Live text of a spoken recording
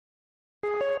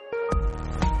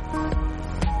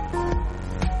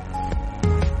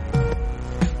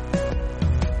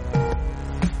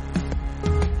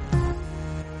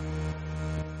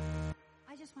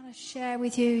share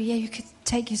with you. Yeah, you could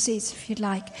take your seats if you'd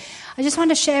like. I just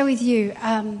want to share with you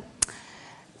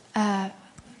a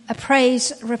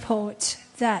praise report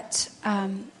that I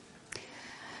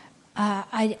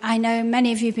know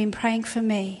many of you have been praying for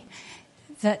me.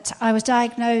 That I was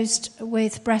diagnosed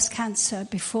with breast cancer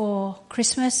before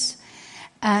Christmas,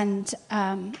 and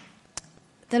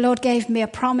the Lord gave me a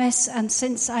promise. And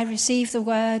since I received the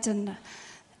word, and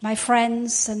my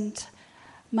friends and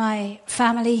my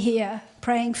family here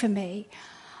praying for me,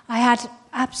 I had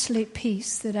absolute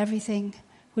peace that everything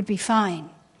would be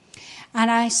fine. And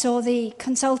I saw the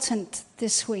consultant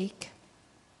this week.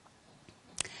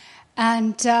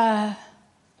 And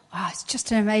it's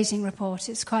just an amazing report.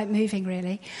 It's quite moving,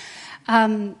 really.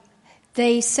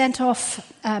 They sent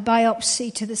off a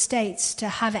biopsy to the States to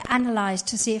have it analysed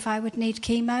to see if I would need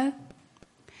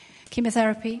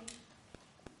chemotherapy.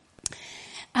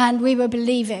 And we were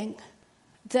believing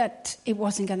that it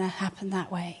wasn't going to happen that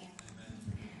way.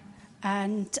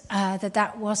 And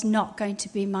that was not going to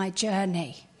be my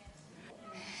journey.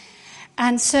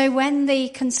 And so when the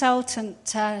consultant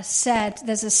said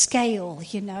there's a scale,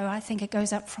 I think it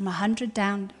goes up from 100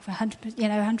 down,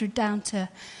 100 down to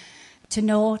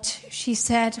naught, she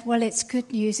said, well, it's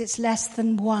good news, it's less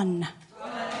than 1.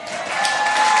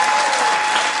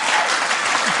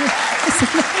 It's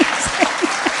amazing.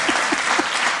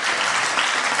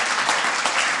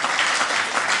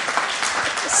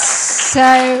 So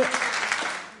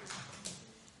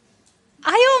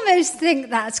I almost think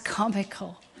that's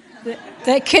comical.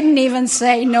 They couldn't even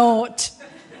say naught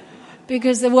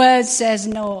because the word says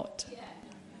naught.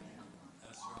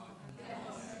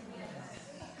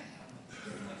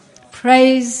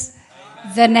 Praise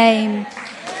the name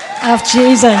of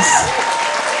Jesus.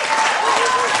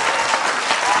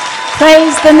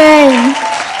 Praise the name.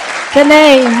 The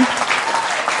name.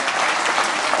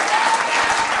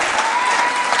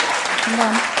 Come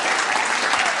on.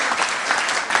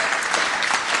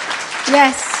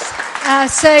 Yes.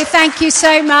 So thank you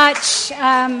so much.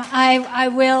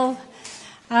 I'll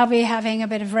be having a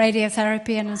bit of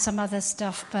radiotherapy and some other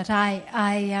stuff, but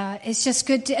it's just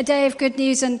good, a day of good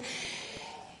news. And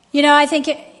I think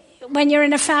when you're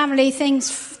in a family,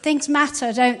 things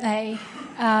matter, don't they?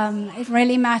 It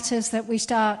really matters that we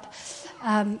start.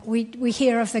 We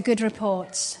hear of the good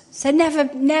reports. So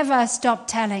never stop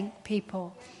telling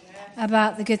people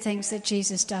about the good things that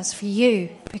Jesus does for you,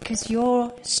 because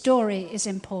your story is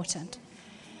important.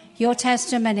 Your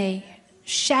testimony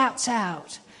shouts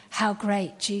out how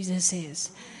great Jesus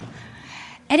is.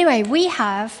 Anyway, we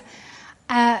have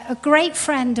a great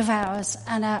friend of ours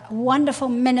and a wonderful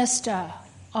minister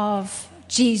of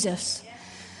Jesus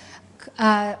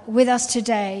with us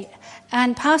today.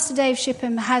 And Pastor Dave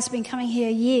Shipham has been coming here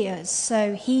years,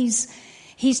 so he's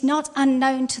not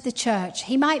unknown to the church.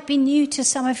 He might be new to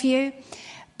some of you,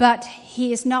 but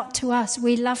he is not to us.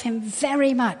 We love him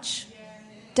very much,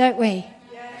 don't we?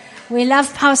 We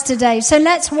love Pastor Dave. So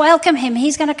let's welcome him.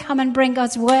 He's going to come and bring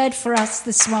God's word for us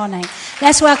this morning.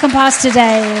 Let's welcome Pastor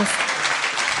Dave.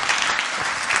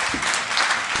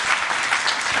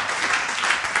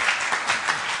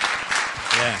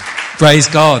 Yeah. Praise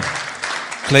God.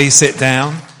 Please sit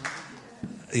down.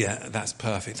 Yeah, that's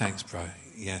perfect. Thanks, bro.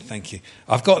 Yeah, thank you.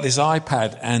 I've got this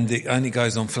iPad and it only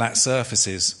goes on flat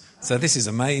surfaces. So this is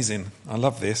amazing. I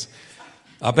love this.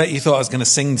 I bet you thought I was going to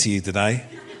sing to you today.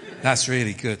 That's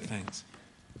really good, thanks.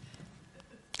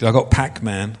 I got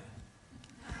Pac-Man.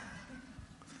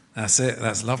 That's it,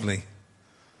 that's lovely.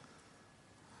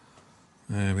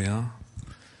 There we are.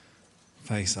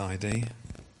 Face ID.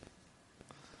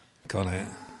 Got it.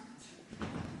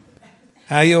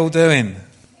 How you all doing?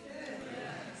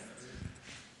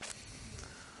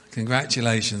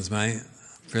 Congratulations, mate.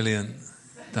 Brilliant.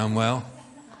 Done well.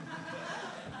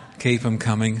 Keep them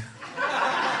coming.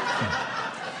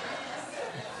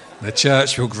 The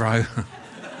church will grow.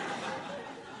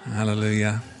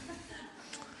 Hallelujah.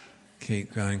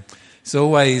 Keep going. It's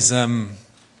always, over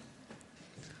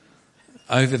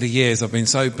the years, I've been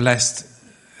so blessed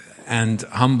and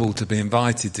humbled to be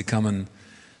invited to come and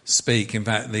speak. In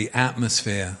fact, the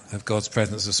atmosphere of God's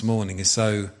presence this morning is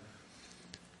so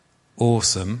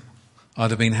awesome.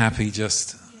 I'd have been happy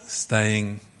just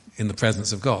staying in the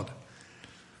presence of God.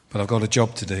 But I've got a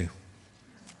job to do.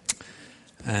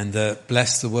 And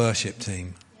bless the worship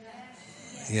team.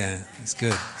 Yeah, it's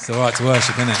good. It's all right to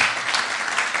worship, isn't it?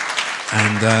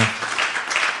 And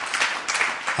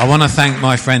I want to thank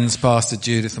my friends, Pastor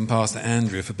Judith and Pastor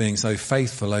Andrew, for being so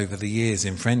faithful over the years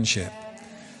in friendship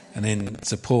and in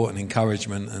support and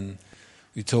encouragement. And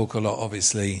we talk a lot,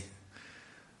 obviously,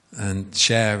 and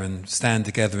share and stand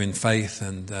together in faith.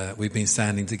 And we've been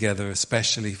standing together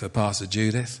especially for Pastor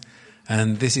Judith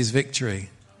And this is victory.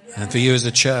 And for you as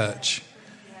a church,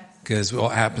 because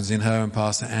what happens in her and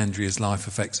Pastor Andrea's life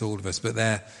affects all of us. But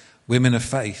they're women of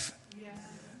faith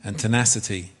and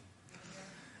tenacity.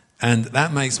 And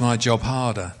that makes my job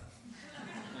harder.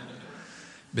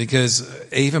 Because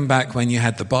even back when you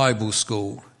had the Bible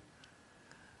school,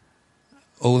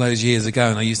 all those years ago,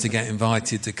 and I used to get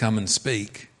invited to come and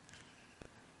speak,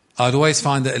 I'd always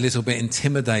find it a little bit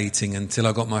intimidating until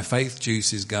I got my faith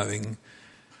juices going.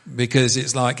 Because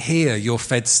it's like here, you're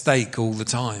fed steak all the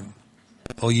time.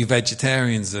 Or you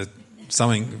vegetarians are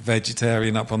something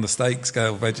vegetarian up on the steak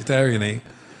scale, vegetarian-y.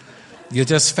 You're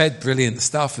just fed brilliant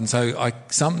stuff. And so I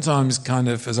sometimes kind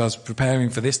of, as I was preparing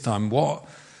for this time, what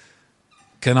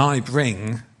can I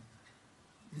bring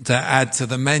to add to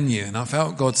the menu? And I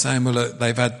felt God saying, well, look,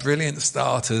 they've had brilliant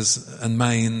starters and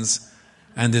mains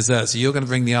and desserts. So you're going to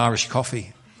bring the Irish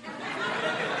coffee,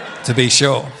 to be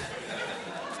sure.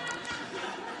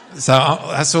 So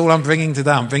that's all I'm bringing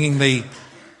today. I'm bringing the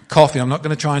coffee. I'm not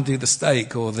going to try and do the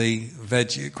steak or the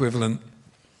veg equivalent.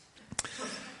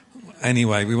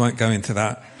 Anyway, we won't go into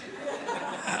that.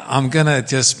 I'm going to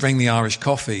just bring the Irish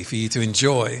coffee for you to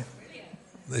enjoy.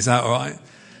 Is that all right?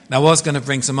 Now, I was going to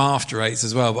bring some after eights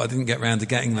as well, but I didn't get round to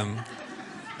getting them.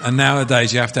 And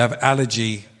nowadays, you have to have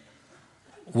allergy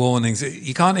warnings.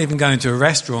 You can't even go into a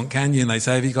restaurant, can you? And they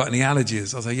say, have you got any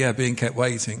allergies? I say, yeah, being kept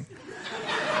waiting.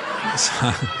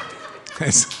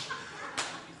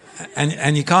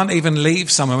 And you can't even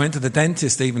leave somewhere. I went to the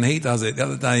dentist, even he does it the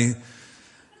other day.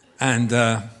 And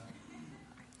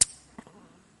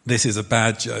this is a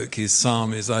bad joke. His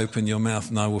psalm is, open your mouth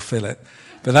and I will fill it.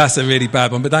 But that's a really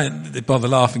bad one. But don't bother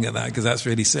laughing at that because that's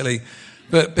really silly.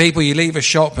 But people, you leave a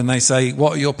shop and they say,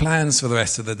 what are your plans for the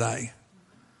rest of the day?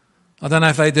 I don't know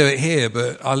if they do it here,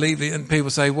 but I leave it and people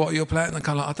say, what are your plans? And I'm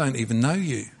kind of like, I don't even know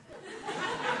you.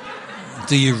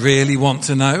 Do you really want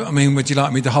to know? I mean, would you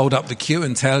like me to hold up the queue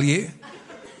and tell you?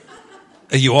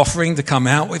 Are you offering to come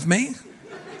out with me?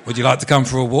 Would you like to come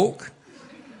for a walk?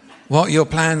 What are your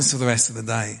plans for the rest of the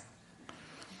day?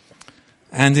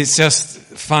 And it's just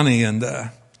funny and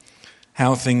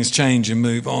how things change and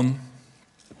move on.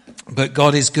 But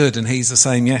God is good and he's the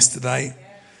same yesterday,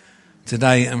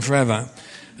 today and forever.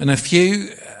 And a few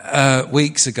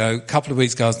weeks ago, a couple of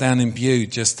weeks ago, I was down in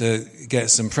Bude just to get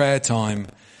some prayer time.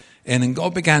 And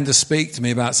God began to speak to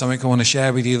me about something I want to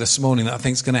share with you this morning that I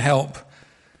think is going to help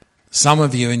some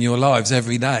of you in your lives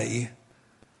every day.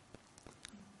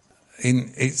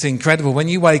 It's incredible. When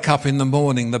you wake up in the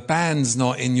morning, the band's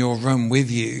not in your room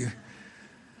with you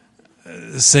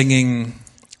singing,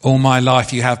 all my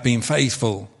life you have been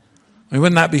faithful. I mean,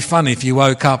 wouldn't that be funny if you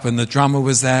woke up and the drummer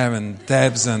was there and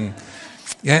Debs and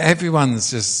everyone's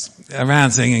just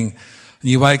around singing. And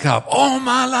you wake up, all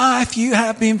my life you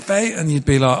have been faithful. And you'd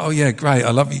be like, oh yeah, great, I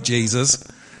love you, Jesus.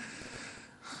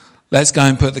 Let's go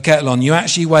and put the kettle on. You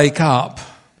actually wake up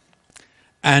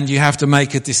and you have to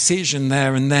make a decision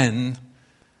there and then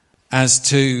as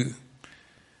to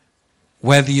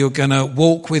whether you're going to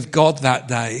walk with God that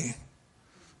day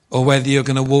or whether you're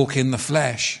going to walk in the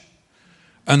flesh.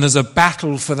 And there's a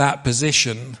battle for that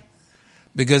position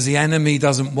because the enemy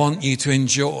doesn't want you to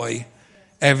enjoy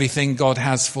everything God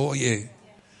has for you.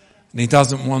 And he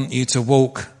doesn't want you to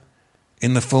walk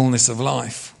in the fullness of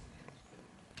life.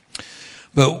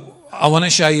 But I want to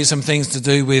show you some things to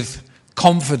do with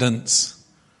confidence,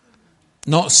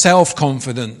 not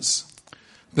self-confidence.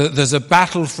 But there's a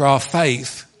battle for our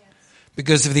faith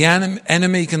because if the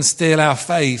enemy can steal our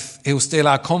faith, he'll steal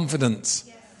our confidence.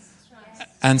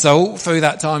 And so all through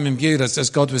that time in Bude, as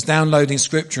God was downloading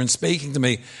scripture and speaking to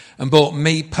me and brought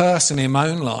me personally in my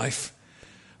own life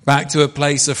back to a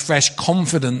place of fresh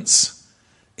confidence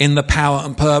in the power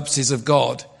and purposes of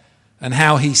God and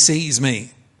how he sees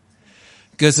me.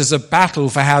 Because there's a battle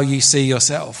for how you see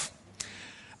yourself.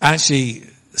 Actually,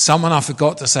 someone I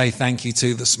forgot to say thank you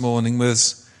to this morning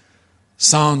was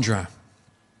Sandra.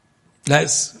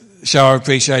 Let's show our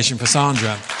appreciation for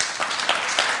Sandra.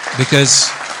 Because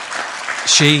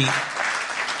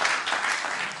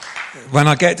when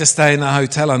I get to stay in the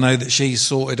hotel, I know that she's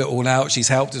sorted it all out. She's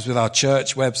helped us with our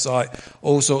church website,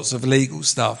 all sorts of legal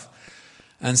stuff.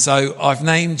 And so I've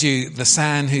named you the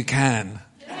San who can.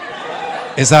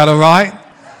 Is that all right?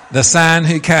 The San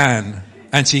who can.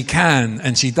 And she can,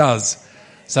 and she does.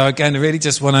 So again, I really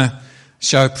just want to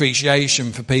show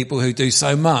appreciation for people who do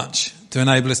so much to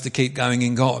enable us to keep going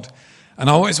in God. And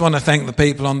I always want to thank the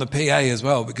people on the PA as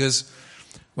well, because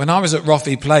when I was at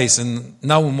Roffey Place and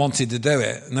no one wanted to do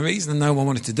it, and the reason no one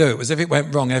wanted to do it was if it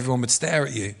went wrong, everyone would stare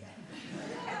at you.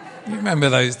 You remember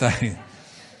those days?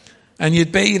 And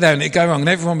you'd be there and it'd go wrong and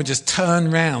everyone would just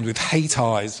turn round with hate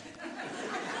eyes.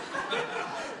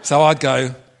 So I'd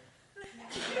go,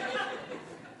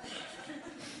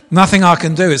 nothing I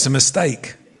can do, it's a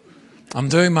mistake. I'm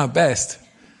doing my best.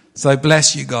 So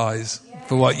bless you guys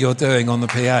for what you're doing on the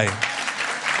PA.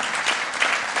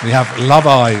 We have love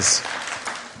eyes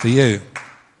for you.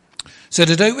 So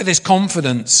to do with this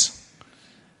confidence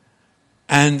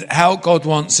and how God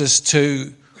wants us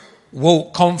to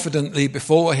walk confidently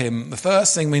before him, the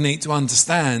first thing we need to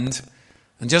understand,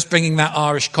 and just bringing that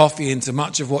Irish coffee into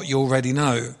much of what you already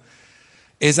know,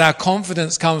 is our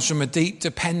confidence comes from a deep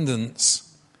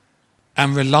dependence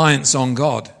and reliance on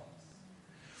God.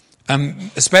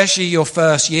 Especially your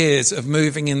first years of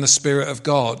moving in the Spirit of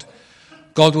God.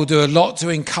 God will do a lot to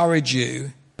encourage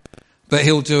you, but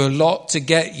he'll do a lot to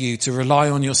get you to rely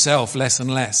on yourself less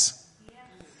and less.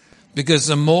 Because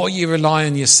the more you rely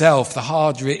on yourself, the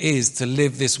harder it is to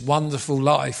live this wonderful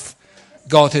life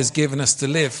God has given us to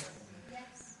live.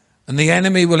 And the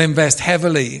enemy will invest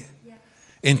heavily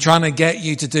in trying to get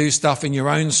you to do stuff in your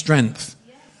own strength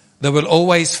that will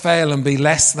always fail and be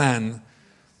less than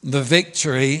the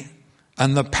victory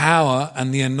and the power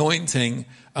and the anointing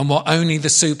and what only the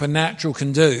supernatural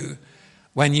can do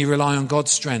when you rely on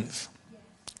God's strength.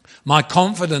 My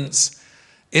confidence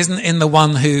isn't in the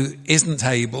one who isn't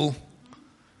able.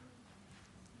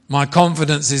 My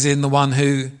confidence is in the one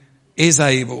who is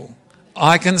able.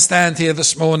 I can stand here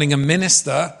this morning and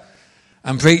minister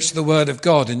and preach the word of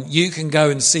God, and you can go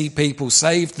and see people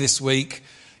saved this week.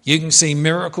 You can see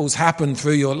miracles happen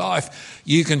through your life.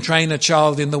 You can train a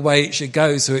child in the way it should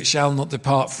go so it shall not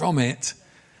depart from it,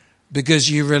 because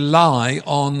you rely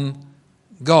on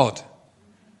God.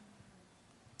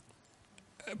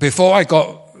 Before I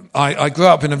grew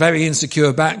up in a very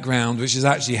insecure background, which has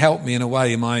actually helped me in a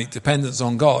way in my dependence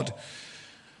on God.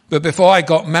 But before I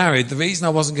got married, the reason I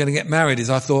wasn't going to get married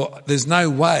is I thought there's no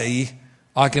way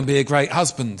I can be a great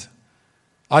husband.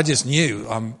 I just knew.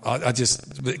 I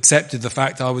just accepted the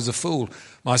fact I was a fool.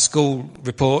 My school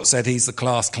report said he's the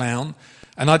class clown.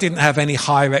 And I didn't have any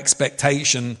higher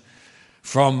expectation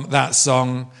from that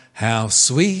song, How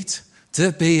Sweet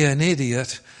to Be an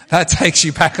Idiot. That takes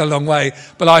you back a long way.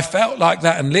 But I felt like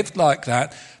that and lived like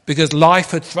that because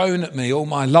life had thrown at me all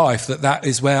my life that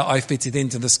is where I fitted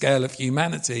into the scale of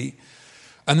humanity.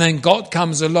 And then God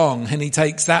comes along and he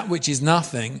takes that which is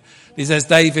nothing. He says,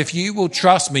 Dave, if you will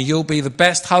trust me, you'll be the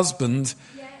best husband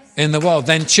in the world.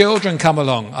 Then children come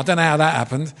along. I don't know how that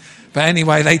happened. But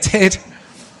anyway, they did.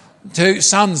 2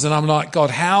 sons. And I'm like, God,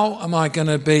 how am I going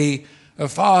to be a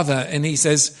father? And he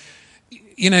says,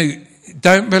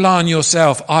 don't rely on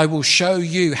yourself. I will show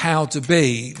you how to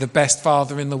be the best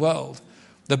father in the world,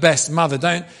 the best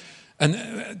mother.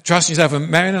 And trust yourself. And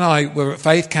Marion and I were at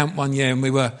Faith Camp one year and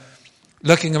we were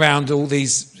looking around all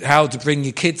these how to bring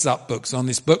your kids up books on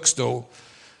this bookstall.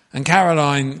 And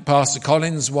Caroline, Pastor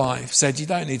Collins' wife, said, you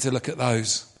don't need to look at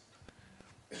those.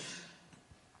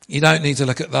 You don't need to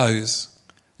look at those.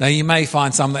 Now, you may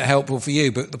find some that are helpful for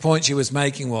you, but the point she was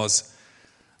making was,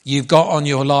 you've got on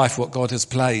your life what God has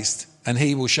placed, and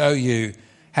he will show you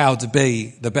how to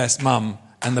be the best mum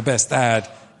and the best dad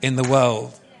in the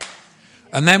world.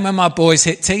 And then when my boys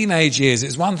hit teenage years,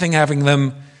 it's one thing having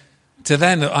them to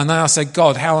then, and I said,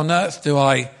 God, how on earth do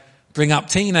I bring up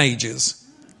teenagers?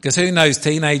 Because who knows,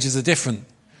 teenagers are different.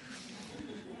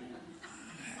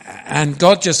 And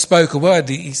God just spoke a word.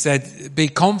 He said, be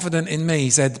confident in me. He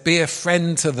said, be a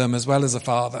friend to them as well as a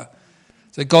father.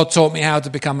 So God taught me how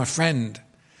to become a friend.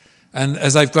 And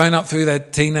as they've grown up through their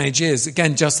teenage years,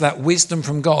 again, just that wisdom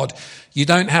from God. You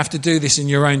don't have to do this in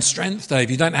your own strength,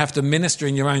 Dave. You don't have to minister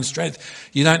in your own strength.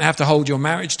 You don't have to hold your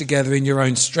marriage together in your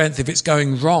own strength. If it's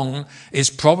going wrong, it's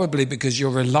probably because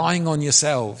you're relying on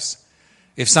yourselves.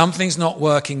 If something's not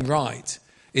working right,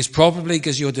 it's probably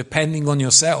because you're depending on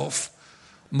yourself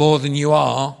more than you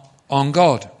are on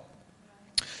God.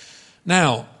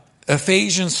 Now,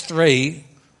 Ephesians 3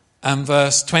 and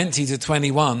verse 20 to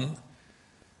 21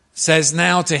 says,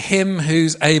 now to him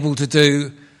who's able to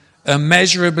do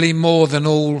immeasurably more than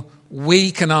all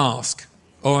we can ask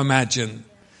or imagine.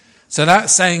 So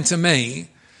that's saying to me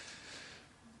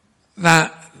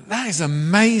that is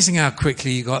amazing how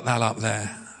quickly you got that up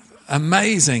there.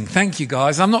 Amazing. Thank you,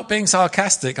 guys. I'm not being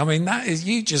sarcastic. I mean, that is,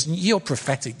 you're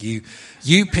prophetic, you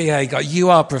PA guys. You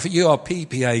are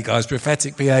PPA guys,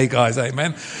 prophetic PA guys.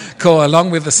 Amen. Cool.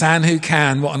 Along with the San Who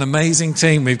Can. What an amazing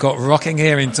team we've got rocking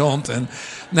here in Taunton.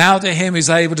 Now to him who's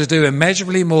able to do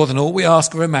immeasurably more than all we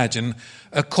ask or imagine,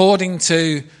 according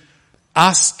to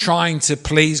us trying to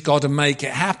please God and make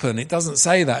it happen. It doesn't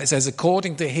say that. It says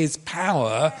according to his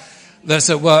power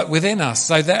that's at work within us.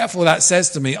 So therefore that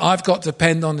says to me, I've got to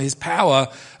depend on his power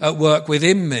at work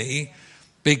within me.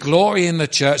 Be glory in the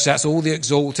church. That's all the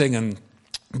exalting and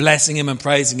blessing him and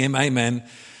praising him. Amen.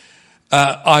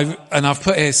 I've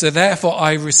put here, so therefore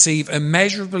I receive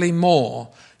immeasurably more.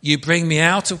 You bring me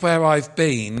out of where I've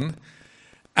been,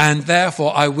 and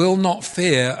therefore I will not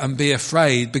fear and be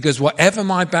afraid, because whatever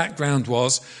my background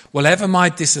was, whatever my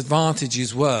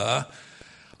disadvantages were,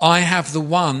 I have the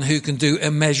one who can do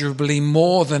immeasurably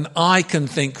more than I can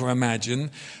think or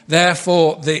imagine.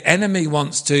 Therefore, the enemy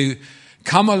wants to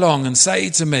come along and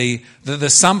say to me that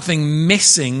there's something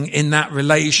missing in that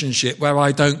relationship where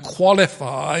I don't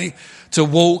qualify to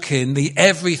walk in the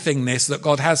everythingness that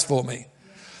God has for me.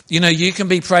 You know, you can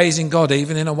be praising God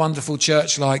even in a wonderful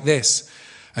church like this.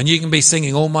 And you can be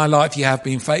singing, all my life you have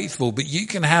been faithful. But you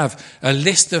can have a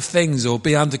list of things or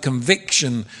be under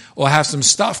conviction or have some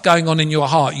stuff going on in your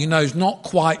heart you know is not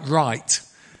quite right.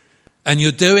 And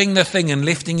you're doing the thing and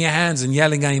lifting your hands and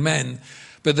yelling amen.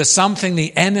 But there's something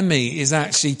the enemy is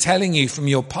actually telling you from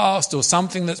your past or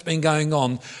something that's been going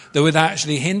on that would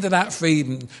actually hinder that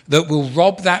freedom, that will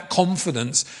rob that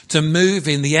confidence to move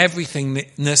in the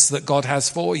everythingness that God has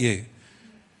for you.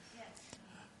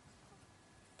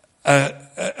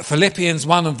 Philippians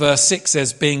 1 and verse 6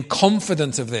 says, being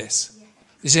confident of this.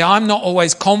 You see, I'm not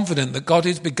always confident that God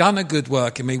who's begun a good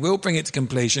work in me will bring it to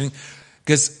completion,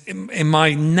 because in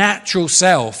my natural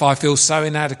self, I feel so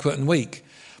inadequate and weak.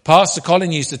 Pastor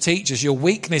Colin used to teach us, your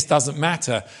weakness doesn't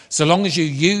matter so long as you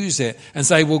use it and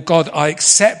say, well, God, I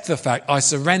accept the fact, I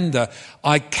surrender.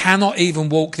 I cannot even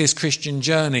walk this Christian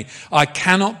journey. I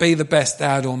cannot be the best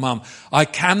dad or mum. I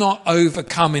cannot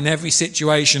overcome in every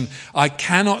situation. I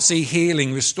cannot see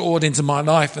healing restored into my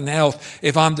life and health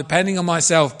if I'm depending on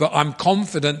myself, but I'm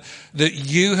confident that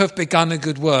you have begun a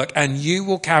good work and you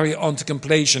will carry it on to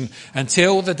completion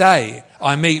until the day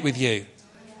I meet with you.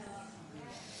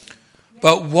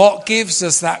 But what gives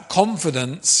us that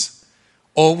confidence,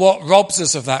 or what robs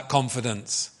us of that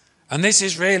confidence? And this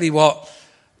is really what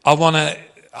I want to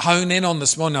hone in on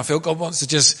this morning. I feel God wants to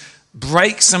just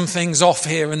break some things off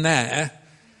here and there,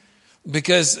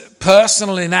 because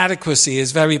personal inadequacy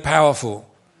is very powerful.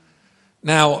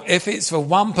 Now, if it's for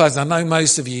one person, I know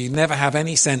most of you never have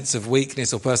any sense of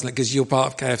weakness or personal, because you're part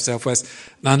of KF Southwest.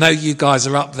 And I know you guys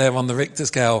are up there on the Richter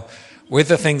scale with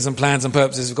the things and plans and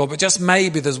purposes of God, but just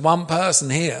maybe there's one person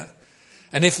here.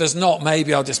 And if there's not,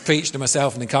 maybe I'll just preach to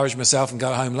myself and encourage myself and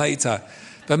go home later.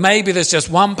 But maybe there's just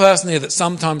one person here that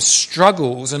sometimes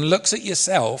struggles and looks at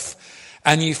yourself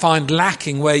and you find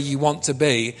lacking where you want to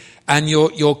be, and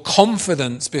your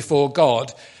confidence before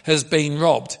God has been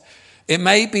robbed. It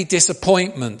may be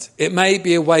disappointment. It may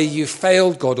be a way you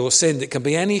failed God or sinned. It can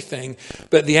be anything,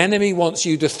 but the enemy wants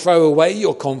you to throw away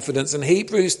your confidence. And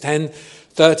Hebrews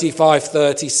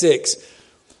 10:35-36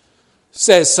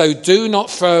 says, so do not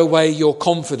throw away your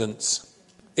confidence.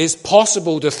 It's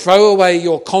possible to throw away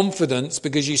your confidence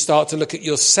because you start to look at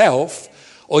yourself,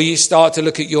 or you start to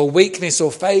look at your weakness or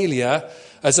failure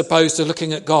as opposed to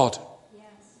looking at God. Yes.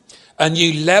 And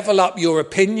you level up your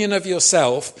opinion of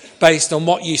yourself based on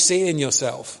what you see in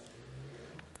yourself.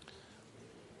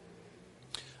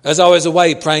 As I was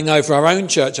away praying over our own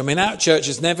church, I mean, our church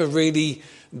has never really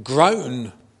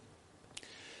grown.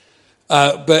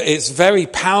 But it's very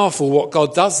powerful what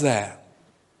God does there.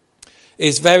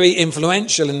 It's very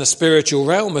influential in the spiritual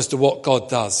realm as to what God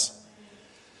does.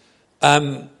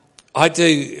 I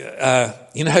do,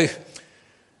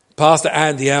 Pastor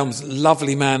Andy Elms,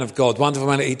 lovely man of God, wonderful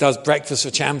man. He does Breakfast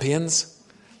for Champions.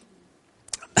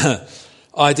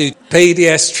 I do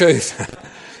PDS Truth.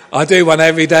 I do one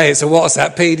every day. So what's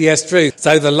that? PDS Truth.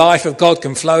 So the life of God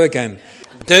can flow again.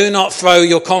 Do not throw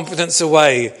your confidence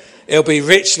away. It'll be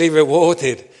richly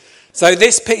rewarded. So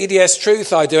this PDS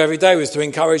Truth I do every day was to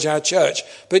encourage our church.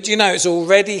 But it's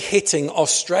already hitting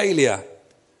Australia.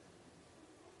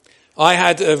 I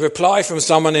had a reply from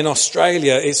someone in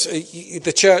Australia.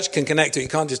 The church can connect it. You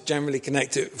can't just generally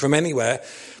connect it from anywhere.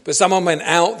 But someone went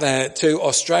out there to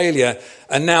Australia,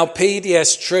 and now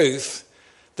PDS Truth,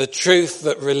 the truth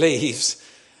that relieves,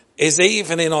 is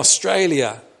even in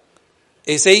Australia.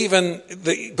 It's even,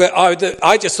 but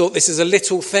I just thought this is a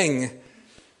little thing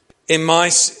in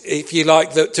if you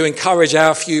like, to encourage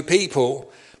our few people.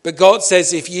 But God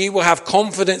says, if you will have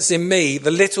confidence in me,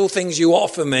 the little things you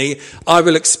offer me, I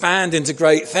will expand into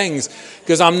great things.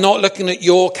 Because I'm not looking at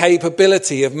your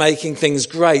capability of making things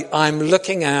great. I'm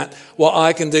looking at what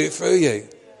I can do through you.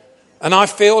 And I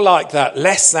feel like that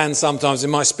less than sometimes in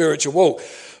my spiritual walk.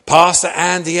 Pastor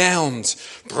Andy Elms,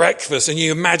 breakfast, and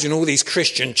you imagine all these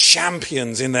Christian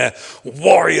champions in their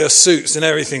warrior suits and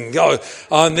everything.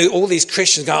 All these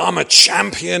Christians go, I'm a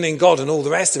champion in God and all the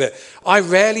rest of it. I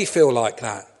rarely feel like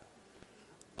that.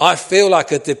 I feel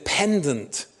like a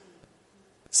dependent,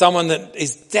 someone that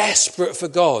is desperate for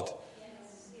God.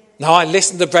 Now, I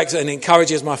listen to Brexit and it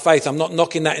encourages my faith. I'm not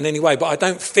knocking that in any way, but I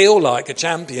don't feel like a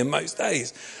champion most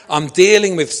days. I'm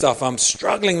dealing with stuff. I'm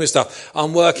struggling with stuff.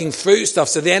 I'm working through stuff.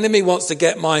 So the enemy wants to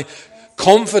get my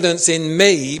confidence in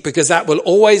me, because that will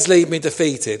always leave me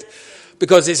defeated,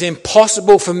 because it's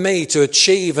impossible for me to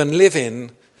achieve and live in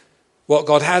what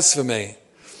God has for me.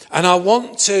 And I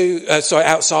want to,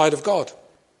 outside of God.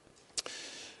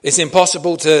 It's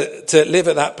impossible to live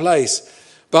at that place.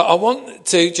 But I want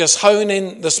to just hone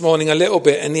in this morning a little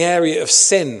bit in the area of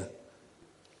sin.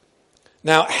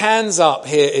 Now, hands up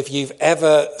here if you've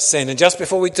ever sinned. And just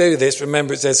before we do this,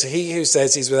 remember it says, he who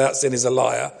says he's without sin is a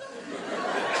liar.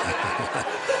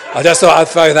 I just thought I'd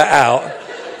throw that out,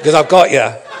 because I've got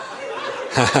you.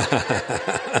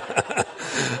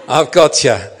 I've got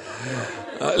you.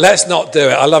 Let's not do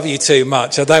it. I love you too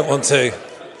much. I don't want to.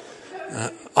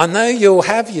 I know you'll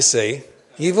have, you see.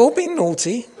 You've all been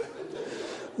naughty.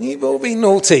 You've all been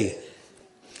naughty.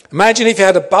 Imagine if you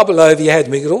had a bubble over your head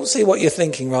and we could all see what you're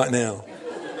thinking right now.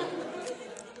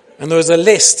 And there was a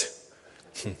list.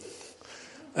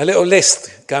 A little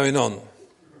list going on.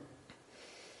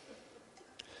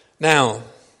 Now,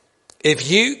 if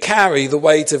you carry the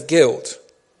weight of guilt,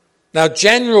 now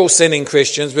general sinning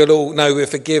Christians will all know we're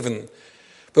forgiven.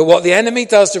 But what the enemy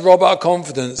does to rob our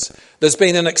confidence, there's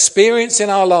been an experience in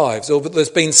our lives, or there's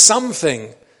been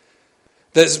something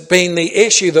that's been the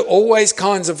issue that always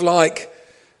kinds of like,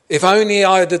 if only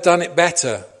I had done it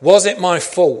better. Was it my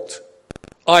fault?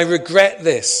 I regret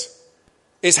this.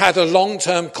 It's had a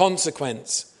long-term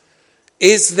consequence.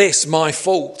 Is this my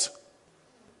fault?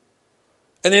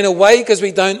 And in a way, because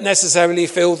we don't necessarily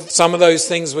feel some of those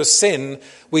things were sin,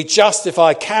 we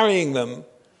justify carrying them.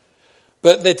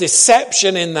 But the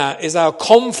deception in that is our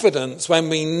confidence when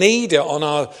we need it on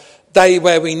our day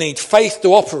where we need faith to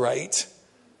operate,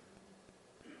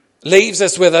 leaves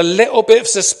us with a little bit of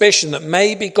suspicion that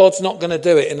maybe God's not going to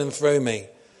do it in and through me.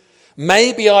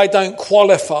 Maybe I don't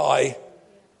qualify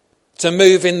to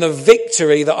move in the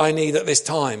victory that I need at this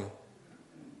time.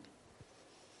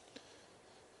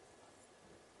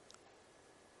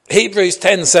 Hebrews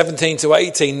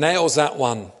 10:17-18 nails that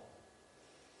one.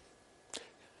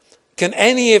 Can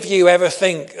any of you ever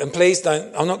think, and please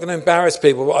don't, I'm not going to embarrass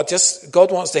people, but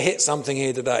God wants to hit something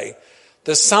here today.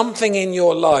 There's something in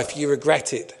your life you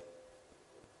regretted.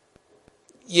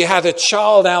 You had a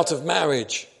child out of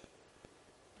marriage.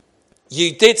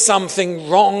 You did something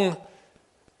wrong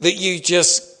that you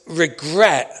just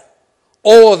regret.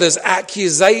 Or there's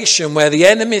accusation where the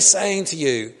enemy is saying to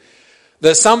you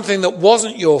that something that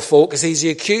wasn't your fault, because he's the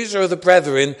accuser of the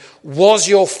brethren, was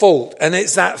your fault. And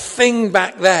it's that thing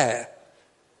back there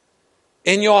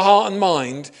in your heart and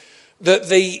mind that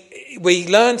we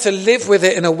learn to live with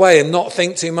it in a way and not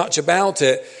think too much about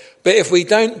it. But if we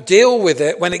don't deal with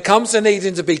it, when it comes to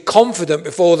needing to be confident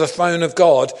before the throne of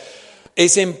God,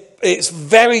 it's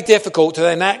very difficult to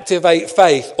then activate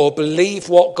faith or believe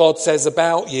what God says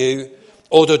about you,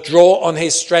 or to draw on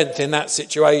his strength in that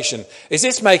situation. Is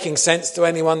this making sense to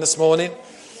anyone this morning?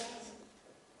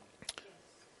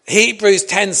 Hebrews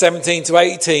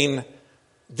 10:17-18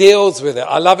 deals with it.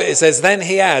 I love it. It says, then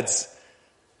he adds,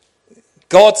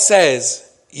 God says,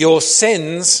 your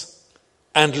sins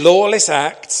and lawless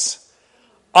acts,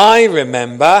 I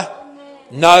remember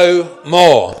no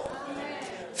more.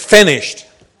 Finished.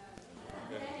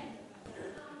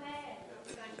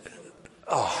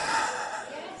 Oh.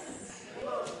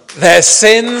 Their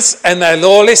sins and their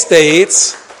lawless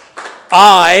deeds,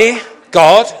 I'm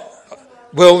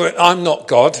not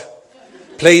God.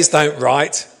 Please don't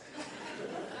write.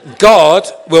 God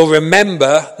will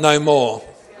remember no more.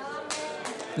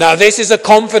 Now, this is a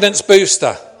confidence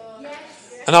booster.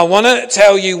 And I want to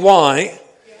tell you why.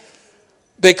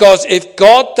 Because if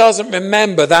God doesn't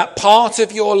remember that part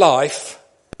of your life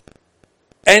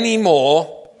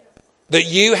anymore, that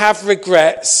you have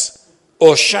regrets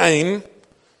or shame,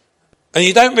 and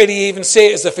you don't really even see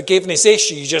it as a forgiveness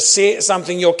issue, you just see it as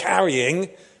something you're carrying,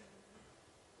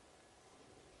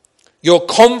 your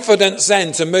confidence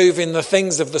then to move in the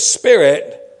things of the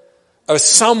Spirit are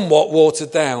somewhat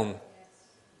watered down.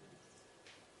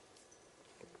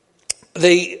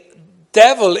 The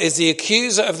devil is the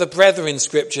accuser of the brethren,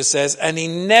 Scripture says, and he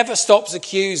never stops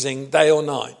accusing day or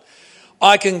night.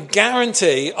 I can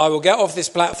guarantee, I will get off this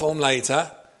platform later,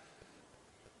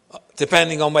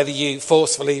 depending on whether you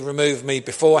forcefully remove me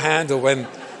beforehand or when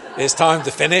it's time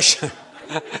to finish.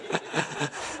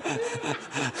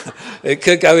 It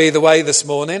could go either way this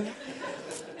morning.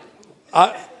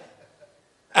 And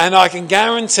I can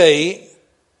guarantee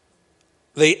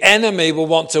the enemy will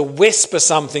want to whisper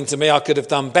something to me. I could have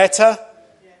done better.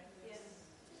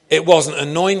 It wasn't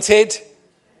anointed.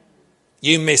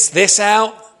 You miss this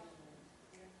out.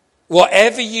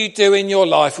 Whatever you do in your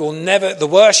life will never, the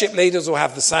worship leaders will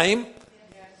have the same.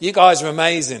 You guys are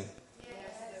amazing.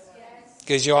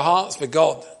 Because your heart's for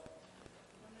God.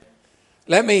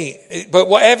 But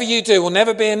whatever you do will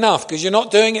never be enough because you're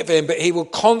not doing it for him, but he will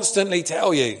constantly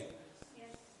tell you.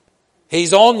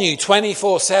 He's on you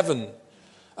 24/7.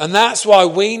 And that's why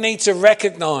we need to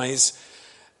recognize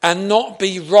and not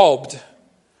be robbed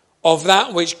of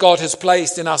that which God has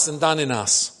placed in us and done in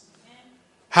us.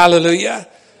 Hallelujah.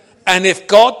 And if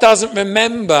God doesn't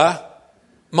remember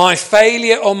my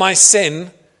failure or my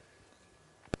sin,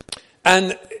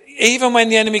 and even when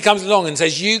the enemy comes along and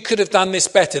says, you could have done this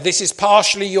better, this is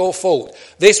partially your fault,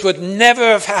 this would never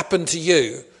have happened to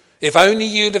you, if only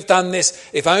you'd have done this,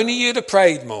 if only you'd have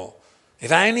prayed more,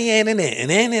 if only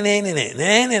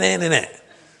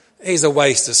he's a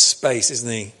waste of space,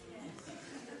 isn't he?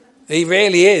 He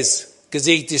really is, because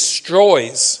he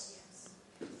destroys.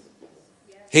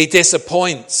 He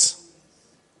disappoints.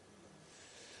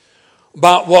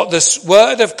 But what the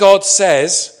word of God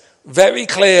says very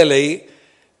clearly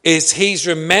is he's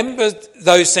remembered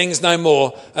those things no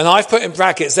more. And I've put in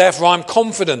brackets, therefore I'm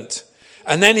confident.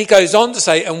 And then he goes on to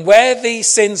say, and where these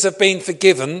sins have been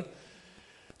forgiven,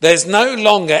 there's no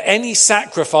longer any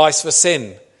sacrifice for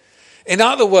sin. In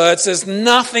other words, there's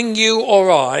nothing you or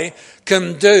I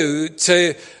can do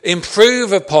to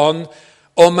improve upon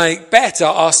or make better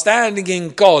our standing in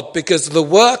God, because the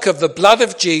work of the blood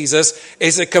of Jesus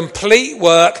is a complete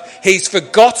work. He's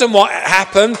forgotten what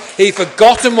happened. He's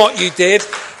forgotten what you did.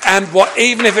 And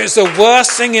even if it's the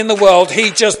worst thing in the world,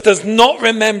 he just does not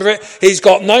remember it. He's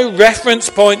got no reference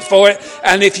point for it.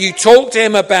 And if you talk to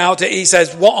him about it, he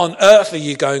says, what on earth are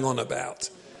you going on about?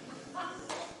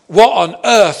 What on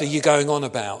earth are you going on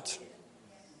about?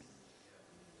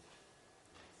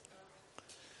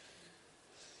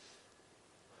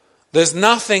 There's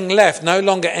nothing left, no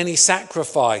longer any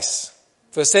sacrifice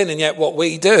for sin. And yet what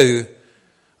we do,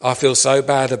 I feel so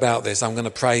bad about this. I'm going to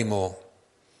pray more.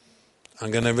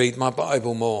 I'm going to read my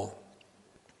Bible more.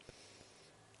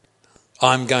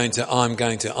 I'm going to.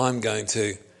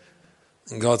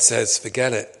 And God says,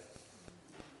 forget it.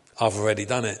 I've already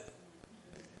done it.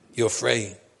 You're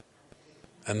free.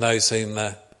 And those whom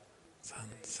the Son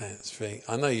sets free.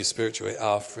 I know you spiritually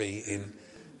are free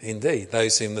indeed.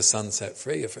 Those whom the Son set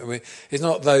free. It's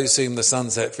not those whom the Son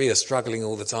set free are struggling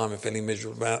all the time and feeling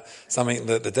miserable about something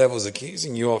that the devil's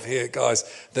accusing you of here, guys,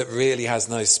 that really has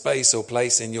no space or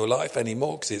place in your life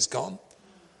anymore because it's gone.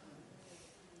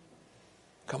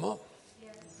 Come on.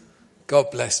 Yes.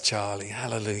 God bless Charlie.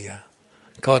 Hallelujah.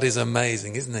 God is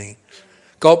amazing, isn't he?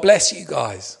 God bless you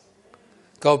guys.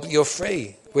 God, you're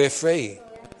free. We're free.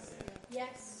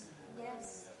 Yes.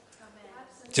 Yes.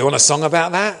 Do you want a song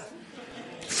about that?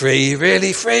 Free,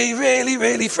 really free, really,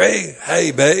 really free.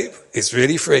 Hey, babe, it's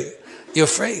really free. You're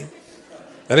free.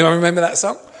 Anyone remember that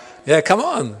song? Yeah, come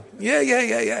on.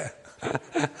 Yeah.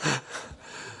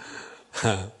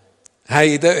 How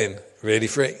you doing? Really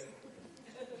free.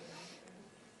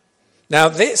 Now,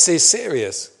 this is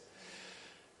serious.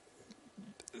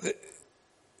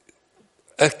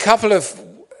 A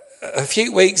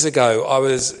few weeks ago, I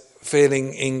was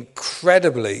feeling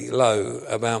incredibly low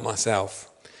about myself.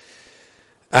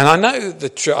 And I know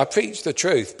I preached the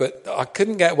truth, but I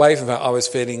couldn't get away from it. I was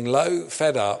feeling low,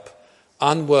 fed up,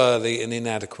 unworthy and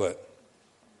inadequate.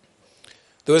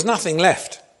 There was nothing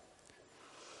left.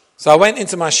 So I went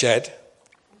into my shed.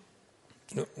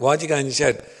 Why'd you go in your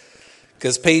shed?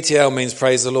 Because PTL means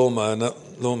praise the lawnmower,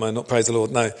 not praise the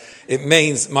Lord. No, it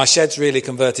means my shed's really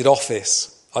converted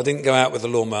office. I didn't go out with the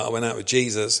lawnmower, I went out with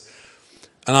Jesus.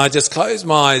 And I just closed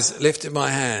my eyes, lifted my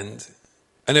hand,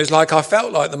 and it was like I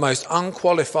felt like the most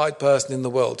unqualified person in the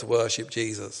world to worship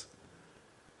Jesus.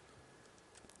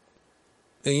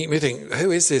 And you think,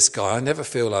 who is this guy? I never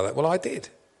feel like that. Well, I did.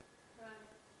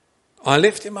 I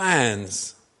lifted my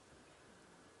hands.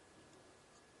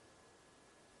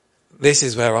 This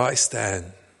is where I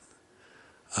stand.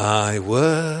 I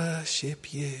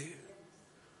worship you,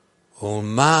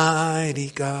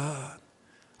 Almighty God.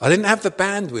 I didn't have the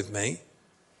band with me.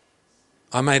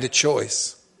 I made a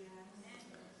choice.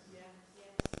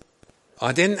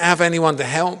 I didn't have anyone to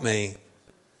help me.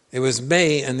 It was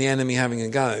me and the enemy having a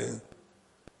go.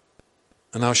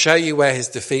 And I'll show you where his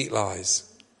defeat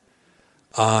lies.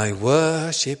 I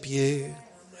worship you.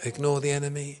 Ignore the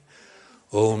enemy.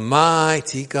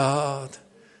 Almighty God.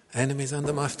 Enemies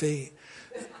under my feet.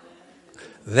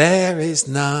 There is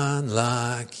none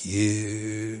like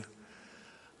you.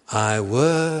 I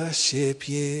worship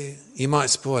you. You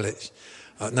might spoil it.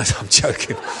 No, I'm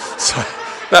joking. Sorry.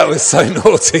 That was so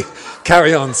naughty.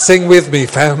 Carry on. Sing with me,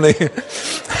 family.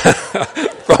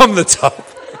 From the top.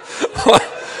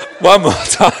 One more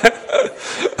time.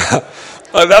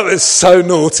 Oh, that was so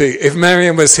naughty. If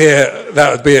Marion was here,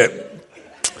 that would be it.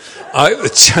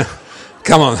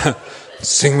 Come on.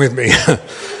 Sing with me.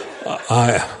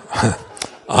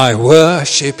 I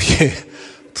worship you,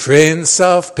 Prince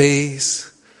of Peace.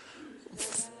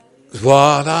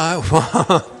 What I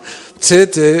want to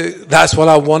do. That's what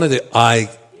I want to do. I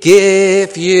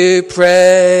give you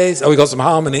praise. Oh, we got some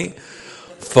harmony.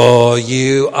 For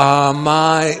you are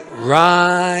my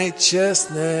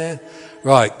righteousness.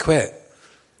 Right, quit.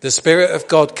 The Spirit of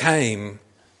God came.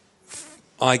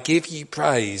 I give you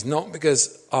praise, not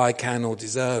because I can or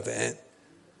deserve it,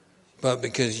 but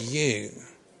because you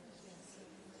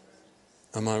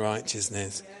are my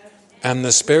righteousness. And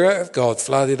the Spirit of God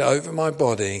flooded over my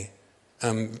body,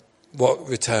 and what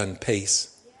returned? Peace.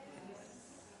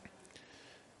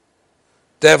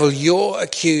 Devil, you're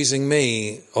accusing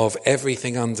me of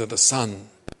everything under the sun.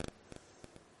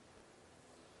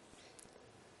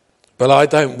 But I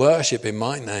don't worship in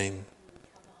my name.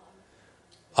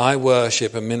 I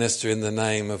worship and minister in the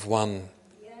name of one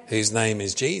whose name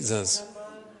is Jesus,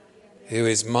 who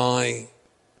is my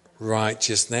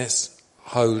righteousness,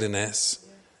 holiness,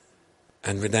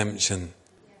 and redemption.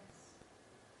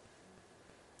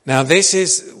 Now, this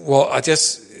is what I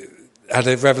just had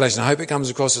a revelation. I hope it comes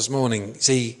across this morning.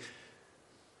 See,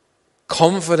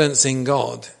 confidence in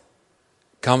God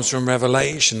comes from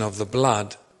revelation of the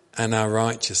blood and our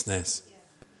righteousness.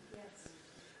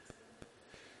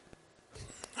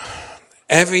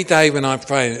 Every day when I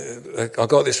pray, I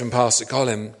got this from Pastor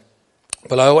Colin,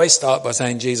 but I always start by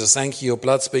saying, Jesus, thank you, your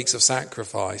blood speaks of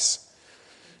sacrifice.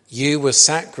 You were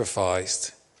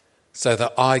sacrificed so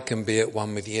that I can be at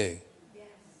one with you.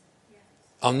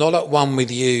 I'm not at one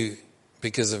with you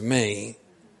because of me.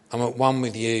 I'm at one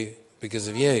with you because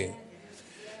of you.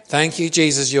 Thank you,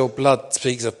 Jesus, your blood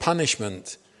speaks of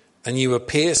punishment, and you were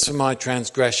pierced for my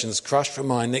transgressions, crushed for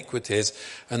my iniquities,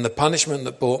 and the punishment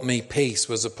that brought me peace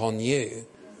was upon you.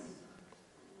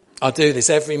 I do this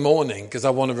every morning because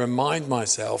I want to remind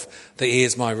myself that he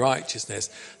is my righteousness.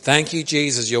 Thank you,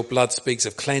 Jesus, your blood speaks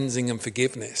of cleansing and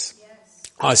forgiveness.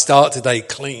 I start today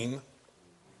clean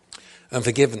and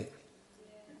forgiven.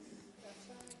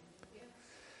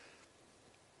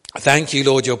 Thank you,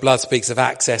 Lord, your blood speaks of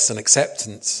access and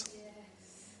acceptance.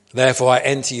 Therefore, I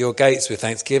enter your gates with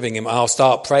thanksgiving, and I'll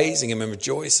start praising him and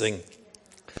rejoicing.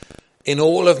 In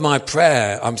all of my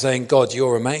prayer, I'm saying, God,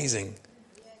 you're amazing.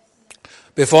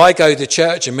 Before I go to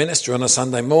church and minister on a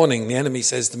Sunday morning, the enemy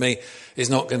says to me, it's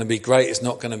not going to be great, it's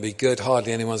not going to be good,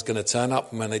 hardly anyone's going to turn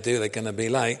up, and when they do, they're going to be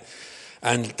late.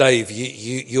 And Dave,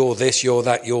 you're this, you're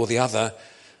that, you're the other.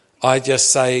 I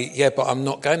just say, yeah, but I'm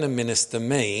not going to minister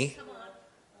me.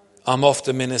 I'm off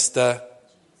to minister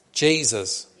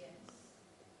Jesus.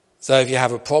 So if you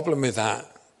have a problem with that,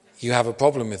 you have a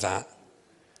problem with that.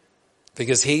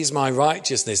 Because he's my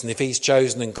righteousness, and if he's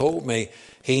chosen and called me,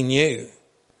 he knew.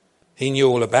 He knew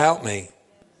all about me.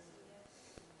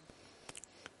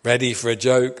 Ready for a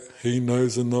joke? He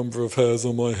knows the number of hairs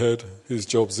on my head. His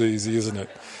job's easy, isn't it?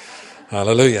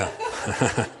 Hallelujah.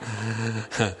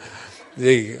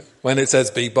 When it says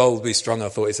be bold, be strong, I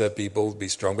thought it said be bold, be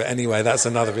strong. But anyway, that's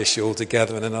another issue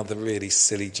altogether, and another really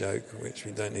silly joke, which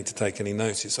we don't need to take any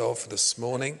notice of for this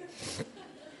morning.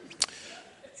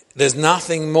 There's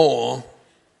nothing more.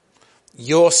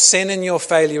 Your sin and your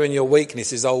failure and your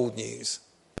weakness is old news.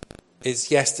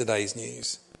 It's yesterday's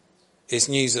news. It's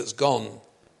news that's gone.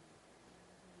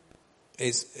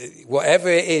 Whatever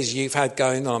it is you've had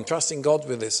going on, I'm trusting God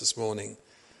with this morning.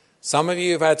 Some of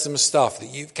you have had some stuff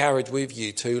that you've carried with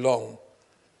you too long.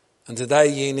 And today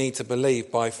you need to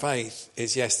believe by faith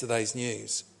it's yesterday's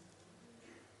news.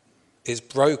 It's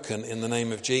broken in the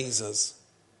name of Jesus.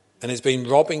 And it's been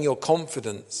robbing your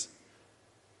confidence.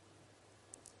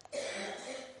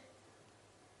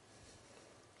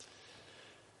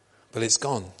 But it's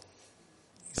gone.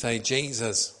 You say,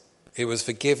 Jesus, it was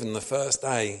forgiven the first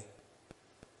day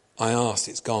I asked,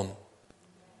 it's gone.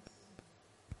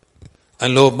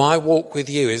 And Lord, my walk with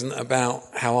you isn't about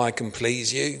how I can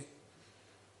please you,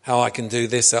 how I can do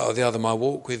this, that or the other. My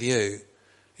walk with you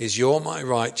is you're my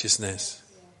righteousness.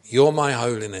 You're my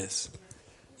holiness.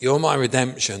 You're my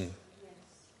redemption.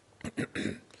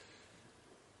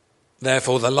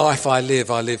 Therefore, the life I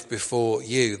live before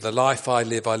you. The life I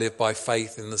live by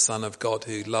faith in the Son of God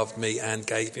who loved me and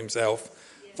gave himself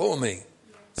for me.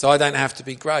 So I don't have to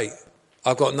be great.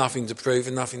 I've got nothing to prove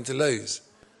and nothing to lose.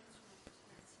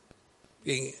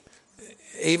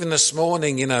 Even this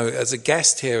morning, as a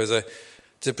guest here,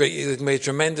 There can be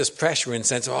tremendous pressure in the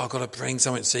sense of, I've got to bring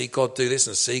something, see God do this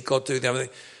and see God do the other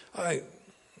thing. I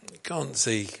can't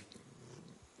see.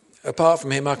 Apart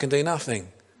from him, I can do nothing.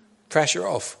 Pressure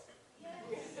off.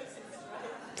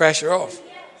 Pressure off.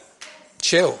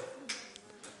 Chill.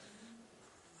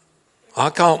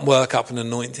 I can't work up an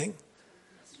anointing.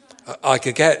 I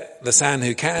could get the San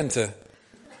who can to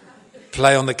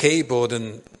play on the keyboard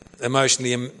and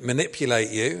emotionally manipulate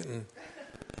you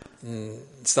and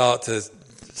start to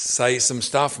say some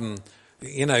stuff and,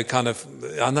 kind of,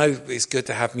 I know it's good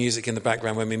to have music in the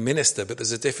background when we minister, but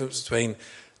there's a difference between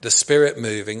the Spirit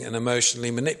moving and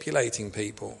emotionally manipulating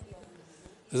people.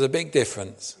 There's a big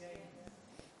difference.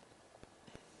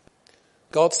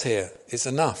 God's here. It's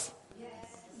enough.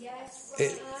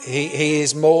 He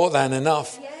is more than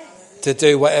enough to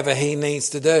do whatever he needs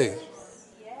to do.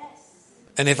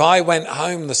 And if I went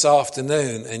home this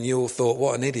afternoon and you all thought,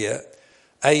 what an idiot,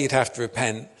 A, you'd have to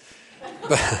repent.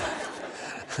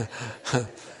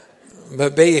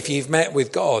 But B, if you've met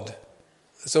with God,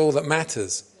 that's all that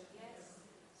matters.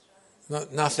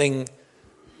 Nothing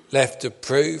left to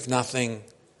prove, nothing.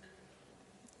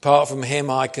 Apart from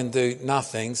him, I can do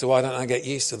nothing, so why don't I get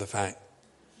used to the fact?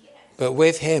 But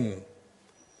with him,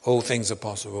 all things are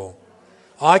possible.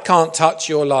 I can't touch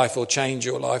your life or change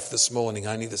your life this morning,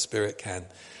 only the Spirit can.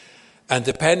 And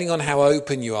depending on how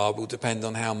open you are will depend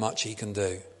on how much he can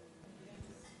do.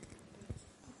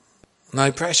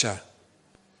 No pressure.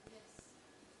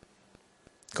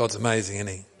 God's amazing, isn't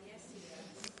he?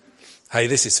 Hey,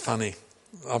 this is funny.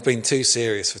 I've been too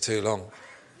serious for too long.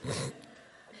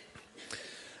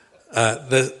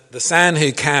 The San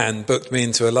who can booked me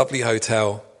into a lovely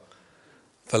hotel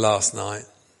for last night.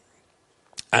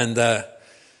 And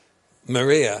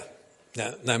Maria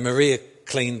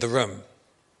cleaned the room.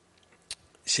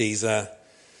 She's a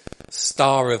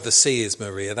star of the sea is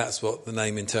Maria. That's what the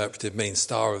name interpreted means,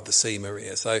 star of the sea,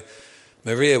 Maria. So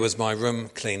Maria was my room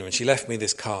cleaner and she left me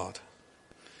this card.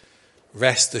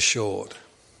 Rest assured.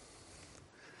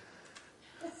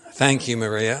 Thank you,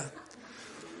 Maria.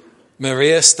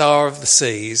 Maria, star of the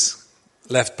seas,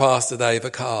 left Pastor Dave a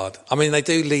card. I mean, they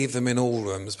do leave them in all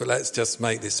rooms, but let's just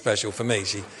make this special for me.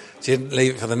 She didn't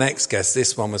leave it for the next guest.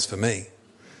 This one was for me.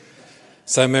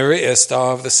 So Maria,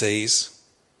 star of the seas,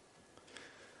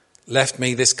 left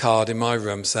me this card in my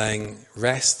room saying,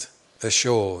 rest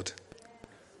assured.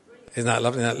 Isn't that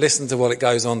lovely? Now, listen to what it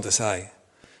goes on to say.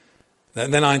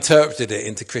 And then I interpreted it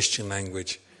into Christian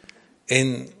language.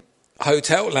 In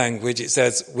hotel language, it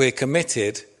says, we're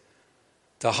committed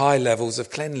to high levels of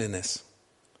cleanliness.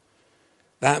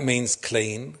 That means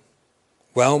clean,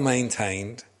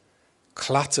 well-maintained,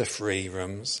 clutter-free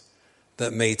rooms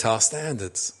that meet our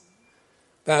standards.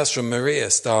 That's from Maria,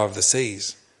 star of the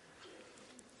seas.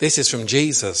 This is from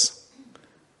Jesus.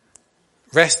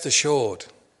 Rest assured,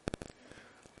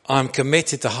 I'm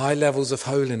committed to high levels of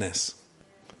holiness.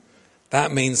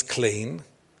 That means clean,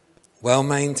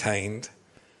 well-maintained,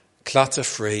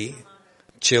 clutter-free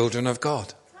children of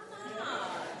God.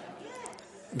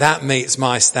 That meets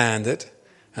my standard.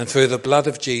 And through the blood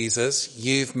of Jesus,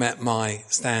 you've met my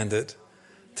standard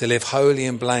to live holy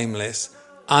and blameless,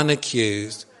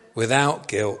 unaccused, without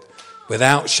guilt,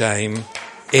 without shame,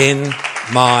 in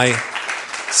my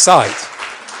sight.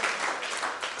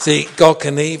 See, God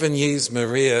can even use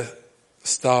Maria,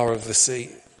 star of the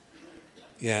sea,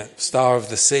 star of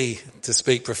the sea, to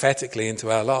speak prophetically into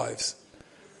our lives.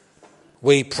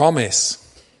 We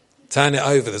promise. Turn it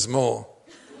over, there's more.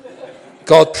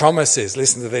 God promises,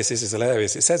 listen to this is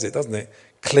hilarious. It says it, doesn't it?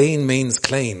 Clean means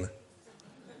clean.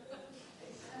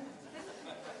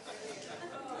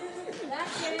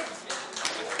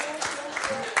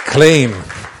 Clean.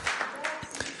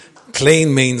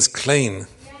 Clean means clean.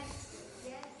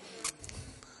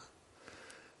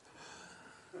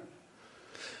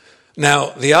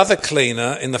 Now, the other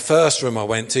cleaner in the first room I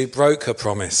went to broke her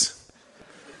promise.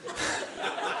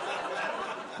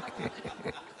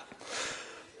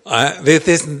 This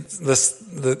isn't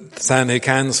the San who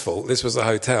can's fault. This was a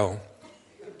hotel.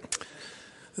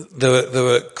 There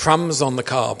were crumbs on the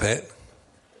carpet.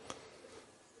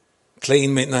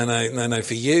 Clean, no.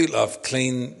 For you, love,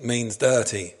 clean means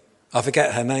dirty. I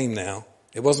forget her name now.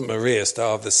 It wasn't Maria,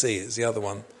 star of the sea. It's the other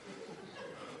one.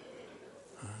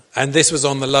 And this was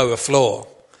on the lower floor.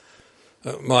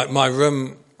 My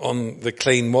room on the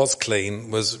clean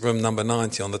was room number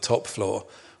 90 on the top floor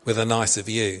with a nicer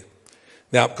view.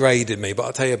 They upgraded me, but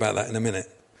I'll tell you about that in a minute.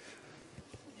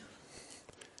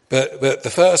 But the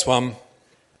first one,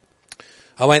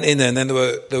 I went in there and then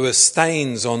there were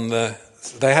stains on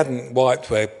they hadn't wiped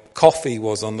where coffee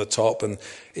was on the top and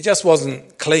it just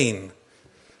wasn't clean.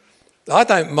 I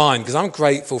don't mind because I'm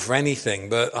grateful for anything,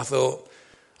 but I thought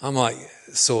I might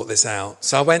sort this out.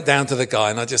 So I went down to the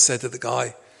guy and I just said to the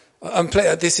guy,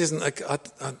 this isn't,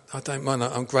 I don't mind,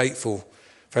 I'm grateful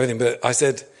for everything, but I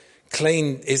said,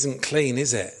 clean isn't clean,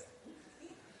 is it?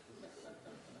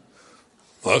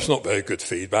 Well, that's not very good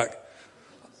feedback.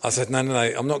 I said, no,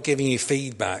 I'm not giving you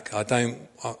feedback.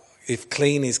 If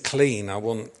clean is clean, I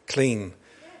want clean.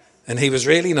 And he was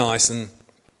really nice, and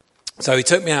so he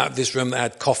took me out of this room that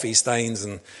had coffee stains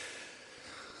and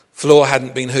floor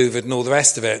hadn't been hoovered and all the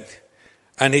rest of it.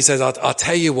 And he says, I'll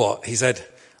tell you what. He said,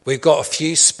 we've got a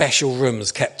few special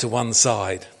rooms kept to one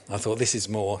side. I thought, this is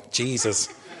more Jesus.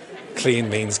 Clean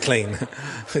means clean.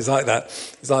 It's like that.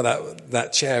 It's like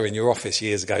that chair in your office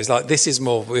years ago. It's like, this is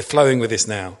more. We're flowing with this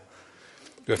now.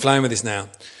 We're flowing with this now.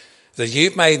 So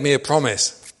you've made me a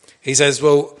promise. He says,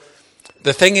 well,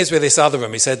 the thing is with this other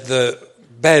room, he said, the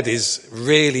bed is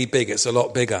really big. It's a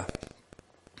lot bigger.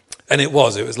 And it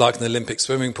was like an Olympic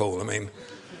swimming pool. I mean,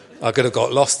 I could have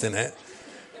got lost in it.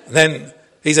 And then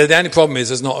he said, the only problem is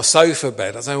there's not a sofa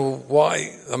bed. I said, well,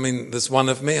 why? I mean, there's one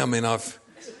of me. I mean,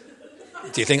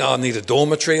 do you think I'll need a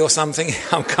dormitory or something?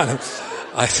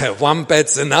 I said, one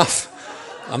bed's enough.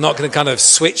 I'm not going to kind of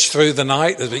switch through the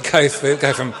night as we go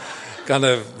from kind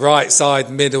of right side,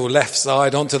 middle, left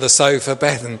side onto the sofa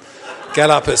bed and get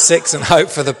up at 6 and hope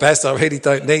for the best. I really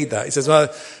don't need that. He says,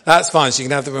 well, that's fine. So you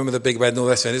can have the room with the big bed and all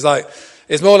this.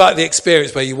 It's more like the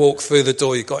experience where you walk through the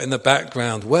door, you've got in the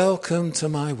background, welcome to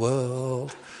my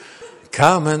world.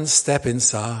 Come and step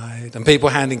inside. And people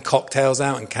handing cocktails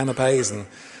out and canapes, and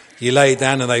you lay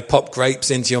down and they pop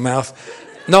grapes into your mouth.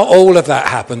 Not all of that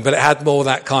happened, but it had more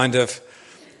that kind of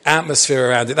atmosphere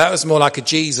around it. That was more like a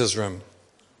Jesus room.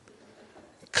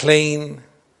 Clean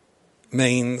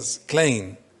means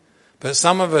clean. But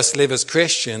some of us live as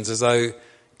Christians as though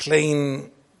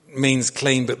clean means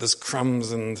clean, but there's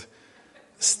crumbs and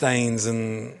stains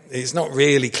and it's not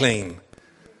really clean.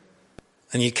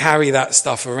 And you carry that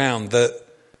stuff around that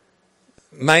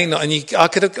may not, and I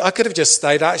could have just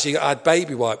stayed. Actually, I had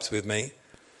baby wipes with me.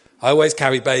 I always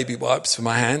carry baby wipes for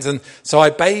my hands, and so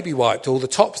I baby wiped all the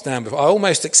tops down before. I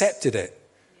almost accepted it.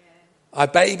 I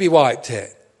baby wiped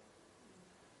it.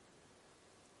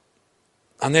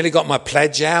 I nearly got my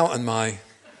pledge out and my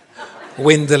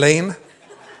Windoline,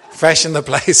 freshen the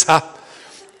place up.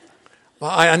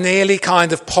 But I nearly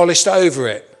kind of polished over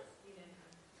it.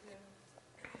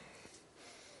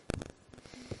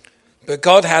 But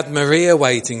God had Maria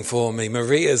waiting for me.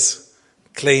 Maria's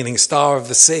cleaning, star of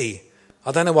the sea.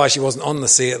 I don't know why she wasn't on the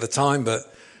sea at the time, but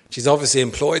she's obviously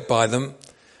employed by them.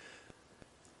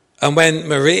 And when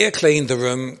Maria cleaned the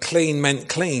room, clean meant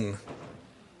clean.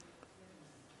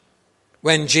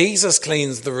 When Jesus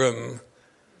cleans the room,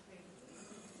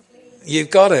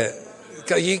 you've got it.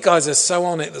 You guys are so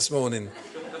on it this morning.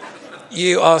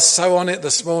 You are so on it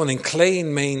this morning.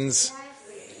 Clean means...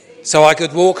 So I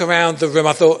could walk around the room.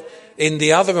 I thought, in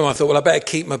the other room, well, I better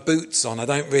keep my boots on. I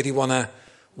don't really want to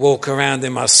walk around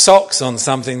in my socks on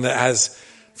something that has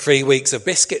 3 weeks of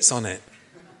biscuits on it.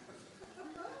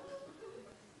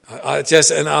 I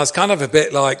was kind of a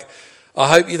bit like, I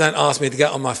hope you don't ask me to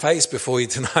get on my face before you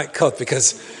tonight, God,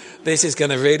 because this is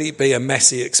going to really be a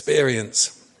messy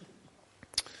experience.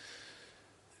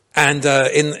 And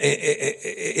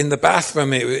in the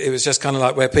bathroom, it was just kind of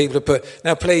like where people are put.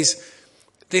 Now, please,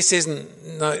 this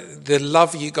isn't the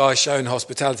love you guys show in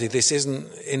hospitality. This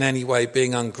isn't in any way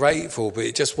being ungrateful, but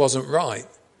it just wasn't right.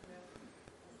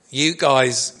 You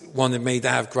guys wanted me to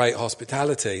have great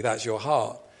hospitality. That's your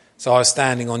heart. So I was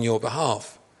standing on your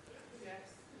behalf.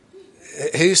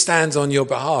 Who stands on your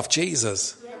behalf?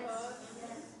 Jesus.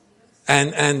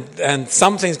 And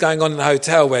something's going on in the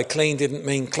hotel where clean didn't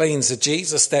mean clean, so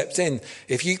Jesus stepped in.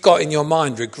 If you've got in your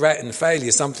mind regret and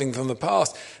failure, something from the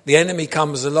past, the enemy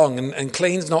comes along and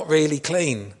clean's not really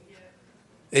clean.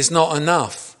 It's not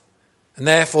enough. And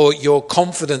therefore your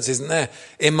confidence isn't there.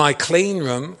 In my clean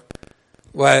room,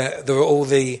 where there were all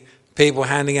the people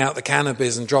handing out the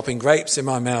cannabis and dropping grapes in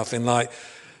my mouth in like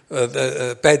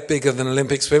a bed bigger than an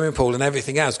Olympic swimming pool and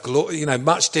everything else,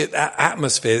 much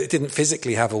atmosphere. It didn't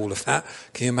physically have all of that.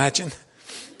 Can you imagine?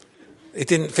 It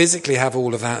didn't physically have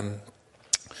all of that.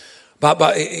 But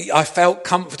I felt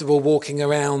comfortable walking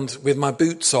around with my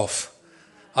boots off.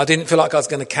 I didn't feel like I was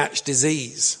going to catch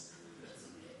disease.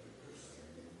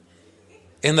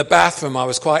 In the bathroom, I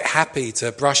was quite happy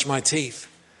to brush my teeth.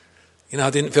 I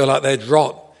didn't feel like they'd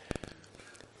rot.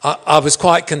 I was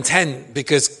quite content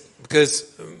because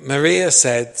Maria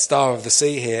said, star of the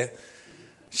sea here,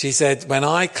 she said, when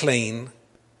I clean,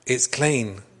 it's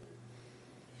clean.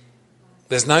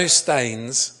 There's no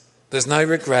stains, there's no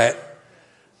regret,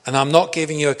 And I'm not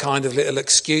giving you a kind of little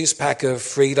excuse pack of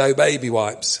Frito baby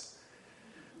wipes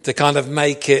to kind of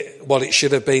make it what it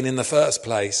should have been in the first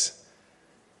place.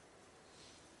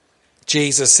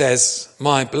 Jesus says,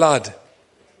 my blood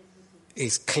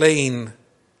is clean,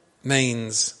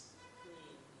 means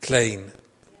clean.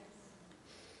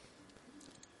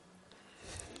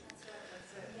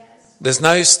 There's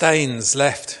no stains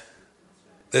left.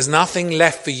 There's nothing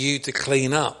left for you to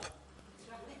clean up.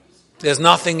 There's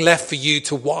nothing left for you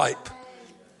to wipe.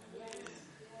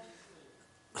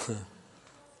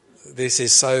 This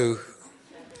is so...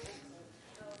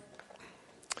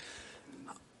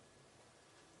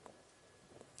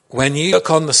 When you look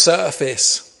on the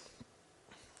surface,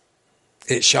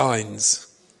 it shines.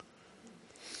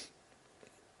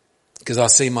 Because I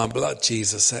see my blood,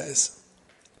 Jesus says.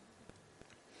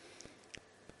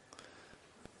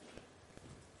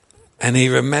 And he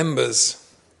remembers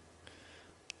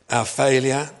our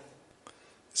failure.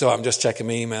 So I'm just checking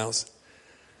my emails.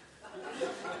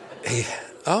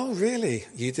 Oh, really?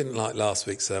 You didn't like last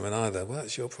week's sermon either. Well,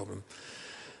 that's your problem.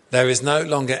 There is no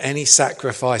longer any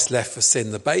sacrifice left for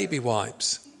sin. The baby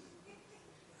wipes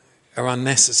are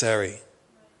unnecessary.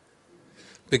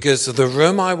 Because the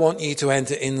room I want you to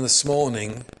enter in this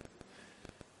morning,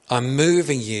 I'm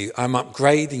moving you, I'm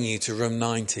upgrading you to room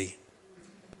 90.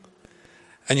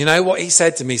 And you know what he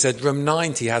said to me? He said, room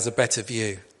 90 has a better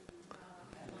view.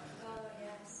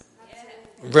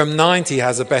 Room 90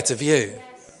 has a better view.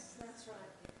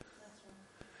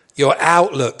 Your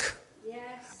outlook.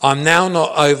 I'm now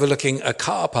not overlooking a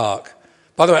car park.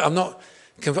 By the way,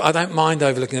 I don't mind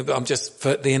overlooking it, but I'm just,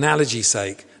 for the analogy's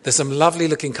sake, there's some lovely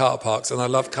looking car parks and I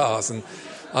love cars and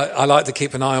I like to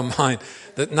keep an eye on mine.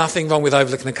 There's nothing wrong with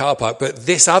overlooking a car park, but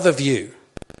this other view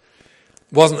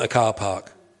wasn't a car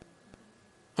park.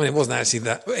 I mean, it wasn't actually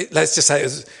that. Let's just say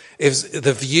it was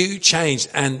the view changed,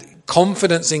 and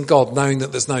confidence in God, knowing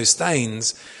that there's no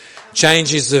stains,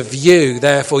 changes the view.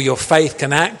 Therefore, your faith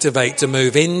can activate to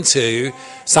move into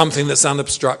something that's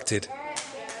unobstructed.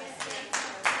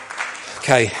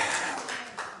 Okay.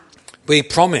 We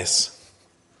promise.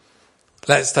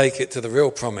 Let's take it to the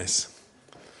real promise.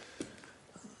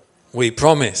 We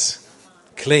promise.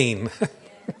 Clean.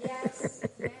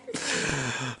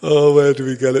 Oh, where do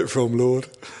we get it from, Lord?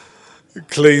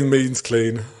 Clean means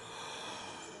clean.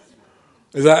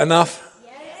 Is that enough?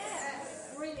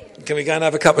 Yes. Brilliant. Can we go and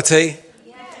have a cup of tea?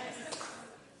 Yes.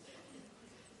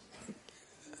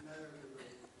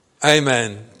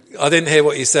 Amen. I didn't hear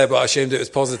what you said, but I assumed it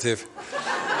was positive.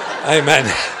 Amen.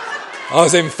 I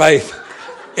was in faith.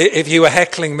 If you were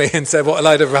heckling me and said, what a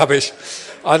load of rubbish,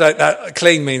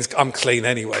 clean means I'm clean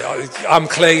anyway. I'm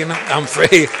clean, I'm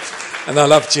free, and I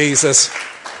love Jesus.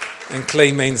 And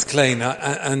clean means clean.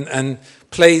 And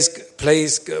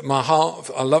please, my heart,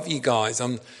 I love you guys.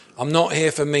 I'm not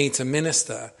here for me to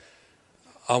minister.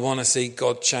 I want to see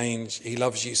God change. He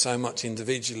loves you so much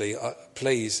individually.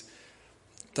 Please,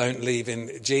 don't leave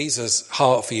in... Jesus'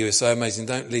 heart for you is so amazing.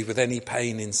 Don't leave with any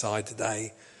pain inside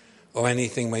today or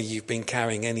anything where you've been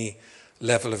carrying any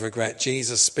level of regret.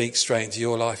 Jesus speaks straight into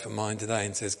your life and mine today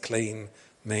and says clean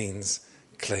means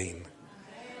clean.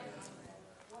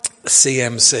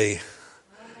 CMC.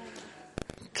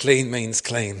 Clean means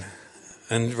clean.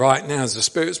 And right now, as the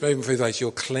Spirit's moving through the place,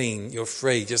 you're clean, you're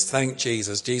free. Just thank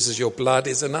Jesus. Jesus, your blood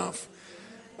is enough.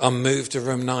 I'm moved to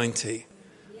room 90.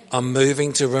 I'm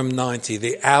moving to room 90.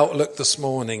 The outlook this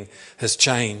morning has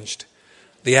changed.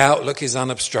 The outlook is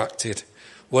unobstructed.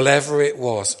 Whatever it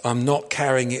was, I'm not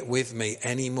carrying it with me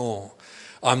anymore.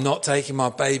 I'm not taking my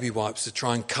baby wipes to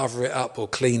try and cover it up or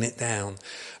clean it down.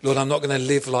 Lord, I'm not going to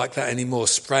live like that anymore,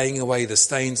 spraying away the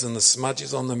stains and the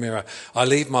smudges on the mirror. I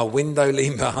leave my window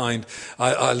lean behind.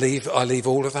 I leave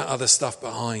all of that other stuff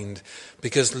behind.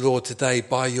 Because, Lord, today,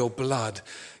 by your blood,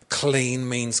 clean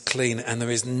means clean, and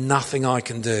there is nothing I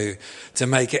can do to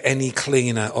make it any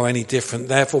cleaner or any different.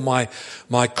 Therefore,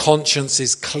 my conscience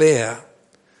is clear,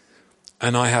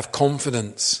 and I have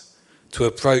confidence to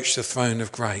approach the throne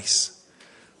of grace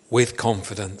with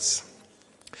confidence.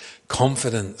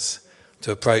 Confidence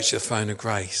to approach the throne of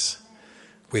grace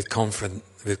with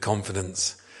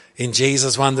confidence. In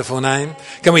Jesus' wonderful name.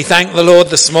 Can we thank the Lord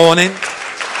this morning?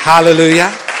 Hallelujah.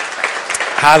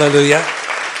 Hallelujah.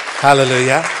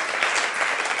 Hallelujah.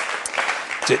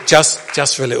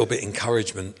 Just for a little bit of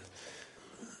encouragement.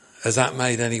 Has that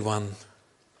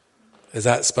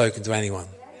spoken to anyone?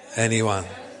 Anyone?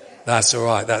 That's all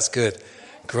right. That's good.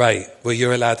 Great. Well,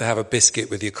 you're allowed to have a biscuit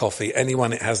with your coffee.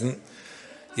 Anyone it hasn't,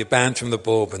 you're banned from the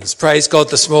Bourbons. Praise God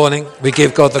this morning. We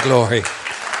give God the glory.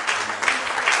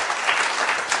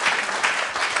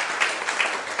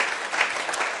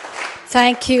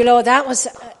 Thank you, Lord. That was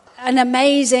an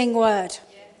amazing word.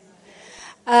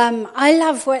 I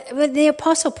love what the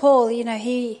Apostle Paul,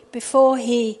 before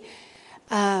he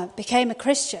became a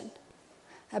Christian,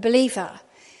 a believer,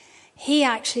 he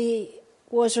actually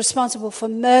was responsible for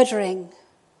murdering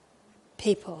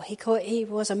people. He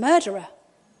was a murderer.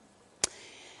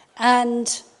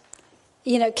 And,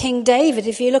 King David,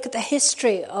 if you look at the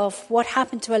history of what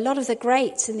happened to a lot of the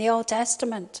greats in the Old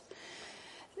Testament,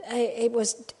 it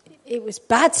was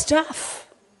bad stuff.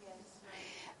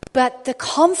 But the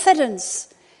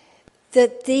confidence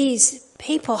that these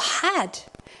people had,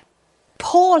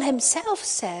 Paul himself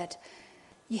said,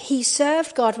 he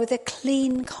served God with a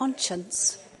clean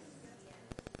conscience.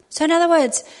 So in other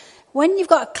words, when you've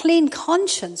got a clean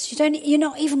conscience, you're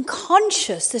not even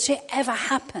conscious that it ever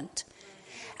happened.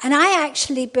 And I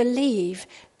actually believe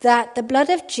that the blood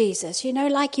of Jesus,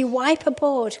 like you wipe a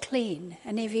board clean,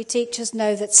 any of you teachers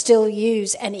know that still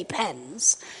use any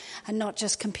pens and not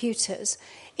just computers,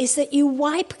 is that you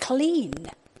wipe clean.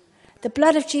 The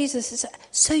blood of Jesus is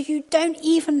so you don't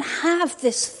even have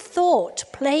this thought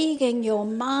plaguing your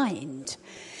mind.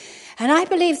 And I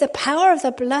believe the power of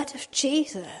the blood of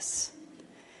Jesus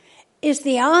is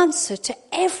the answer to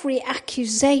every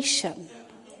accusation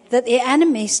that the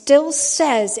enemy still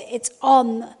says it's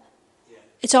on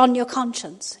your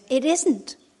conscience. It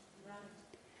isn't.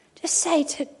 Just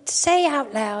say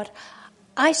out loud,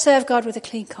 I serve God with a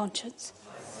clean conscience.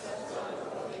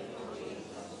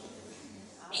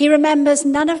 He remembers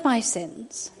none of my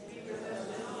sins.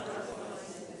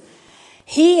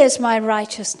 He is my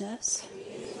righteousness.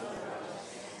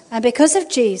 And because of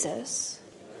Jesus,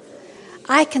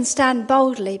 I can stand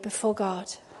boldly before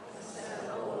God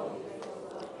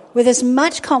with as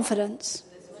much confidence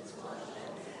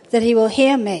that he will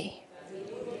hear me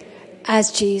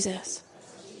as Jesus.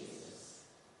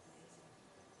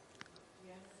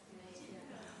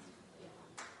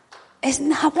 Isn't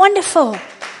that wonderful?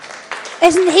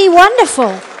 Isn't he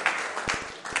wonderful?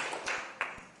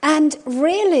 And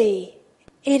really,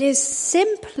 it is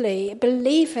simply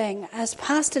believing, as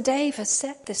Pastor Dave has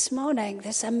said this morning,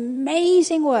 this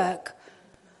amazing work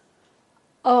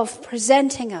of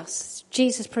presenting us.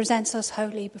 Jesus presents us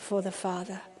wholly before the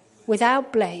Father,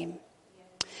 without blame.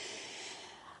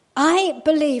 I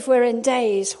believe we're in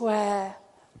days where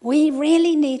we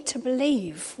really need to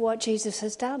believe what Jesus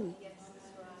has done.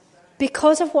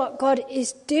 Because of what God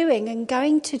is doing and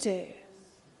going to do.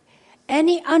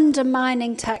 Any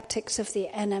undermining tactics of the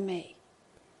enemy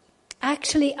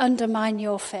actually undermine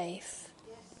your faith.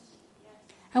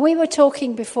 And we were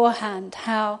talking beforehand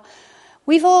how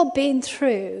we've all been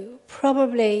through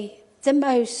probably the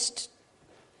most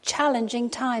challenging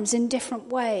times in different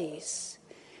ways.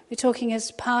 We're talking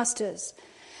as pastors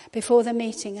before the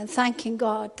meeting and thanking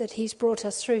God that he's brought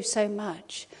us through so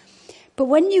much. But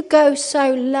when you go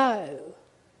so low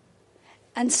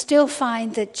and still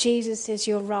find that Jesus is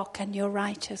your rock and your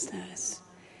righteousness,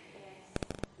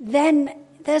 then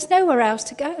there's nowhere else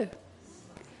to go.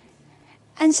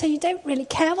 And so you don't really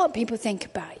care what people think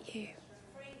about you,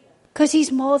 because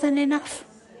he's more than enough.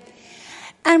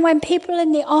 And when people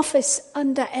in the office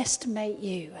underestimate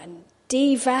you and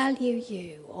devalue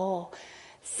you, or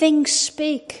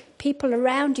people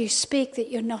around you speak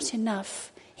that you're not enough,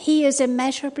 he is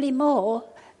immeasurably more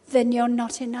than you're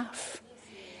not enough,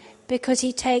 because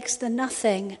he takes the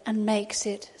nothing and makes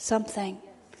it something.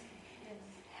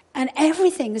 And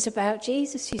everything is about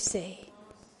Jesus, you see.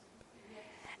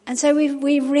 And so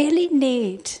we really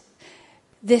need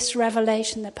this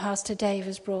revelation that Pastor Dave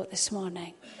has brought this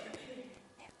morning.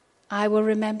 I will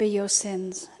remember your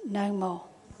sins no more.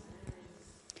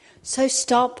 So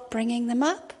stop bringing them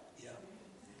up.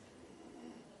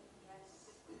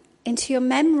 Into your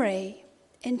memory,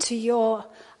 into your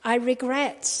I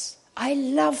regrets. I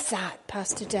love that,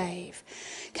 Pastor Dave.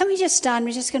 Can we just stand?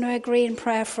 We're just going to agree in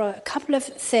prayer for a couple of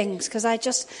things, because I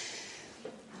just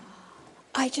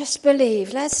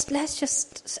believe. Let's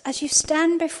just, as you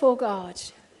stand before God,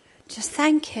 just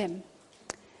thank him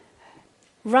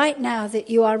right now that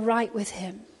you are right with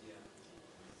him.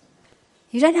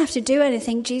 You don't have to do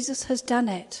anything. Jesus has done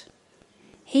it.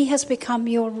 He has become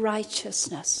your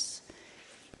righteousness.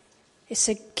 It's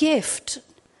a gift,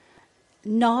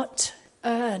 not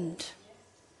earned.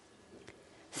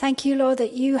 Thank you, Lord,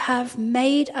 that you have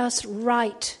made us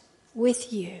right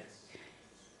with you.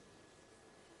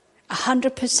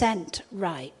 100%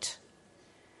 right.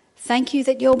 Thank you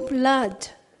that your blood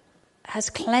has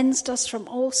cleansed us from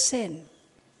all sin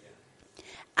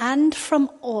and from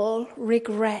all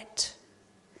regret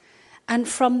and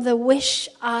from the wish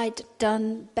I'd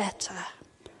done better.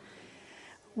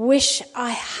 Wish I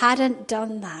hadn't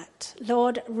done that.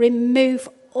 Lord, remove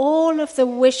all of the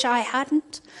wish I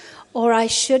hadn't or I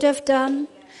should have done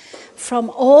from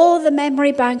all the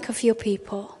memory bank of your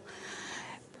people.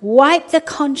 Wipe the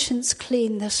conscience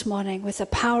clean this morning with the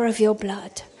power of your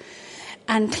blood.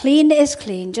 And clean is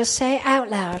clean. Just say it out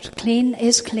loud. Clean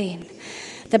is clean.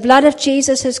 The blood of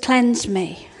Jesus has cleansed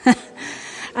me.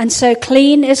 And so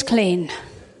clean is clean.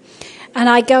 And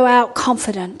I go out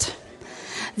confident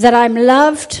that I'm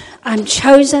loved, I'm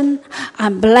chosen,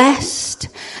 I'm blessed,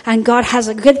 and God has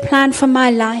a good plan for my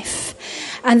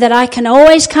life, and that I can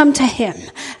always come to him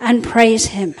and praise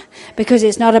him, because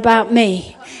it's not about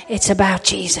me, it's about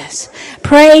Jesus.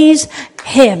 Praise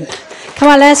him. Come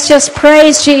on, let's just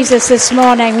praise Jesus this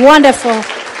morning. Wonderful.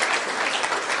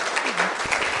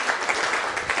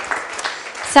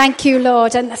 Thank you,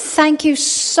 Lord, and thank you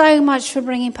so much for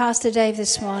bringing Pastor Dave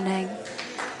this morning.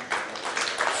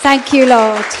 Thank you,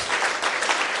 Lord.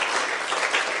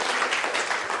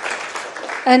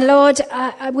 And Lord,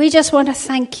 we just want to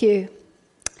thank you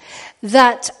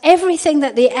that everything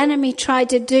that the enemy tried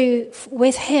to do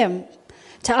with him,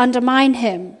 to undermine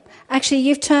him, actually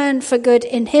you've turned for good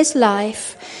in his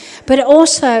life, but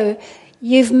also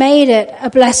you've made it a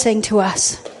blessing to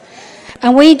us.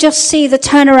 And we just see the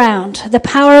turnaround, the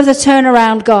power of the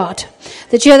turnaround, God.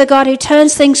 That you're the God who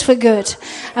turns things for good.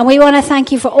 And we want to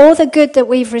thank you for all the good that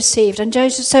we've received. And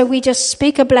Joseph, so we just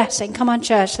speak a blessing. Come on,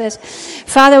 church.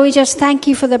 Father, we just thank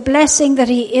you for the blessing that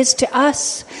he is to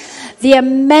us. The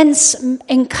immense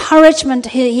encouragement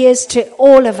he is to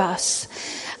all of us.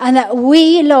 And that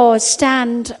we, Lord,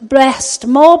 stand blessed,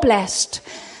 more blessed,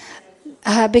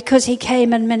 because he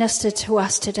came and ministered to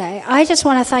us today. I just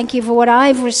want to thank you for what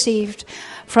I've received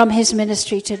from his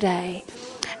ministry today.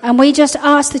 And we just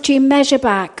ask that you measure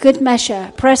back, good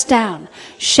measure, pressed down,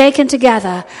 shaken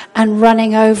together, and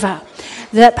running over.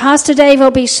 That Pastor Dave will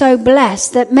be so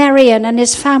blessed, that Marion and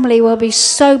his family will be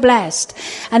so blessed,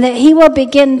 and that he will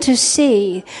begin to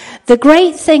see the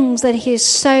great things that he has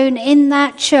sown in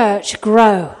that church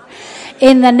grow.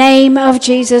 In the name of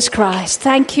Jesus Christ.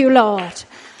 Thank you, Lord.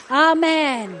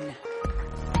 Amen.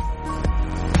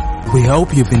 We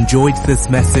hope you've enjoyed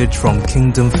this message from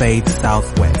Kingdom Faith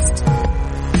Southwest.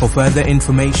 For further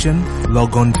information,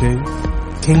 log on to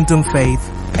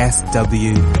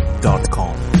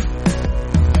kingdomfaithsw.com.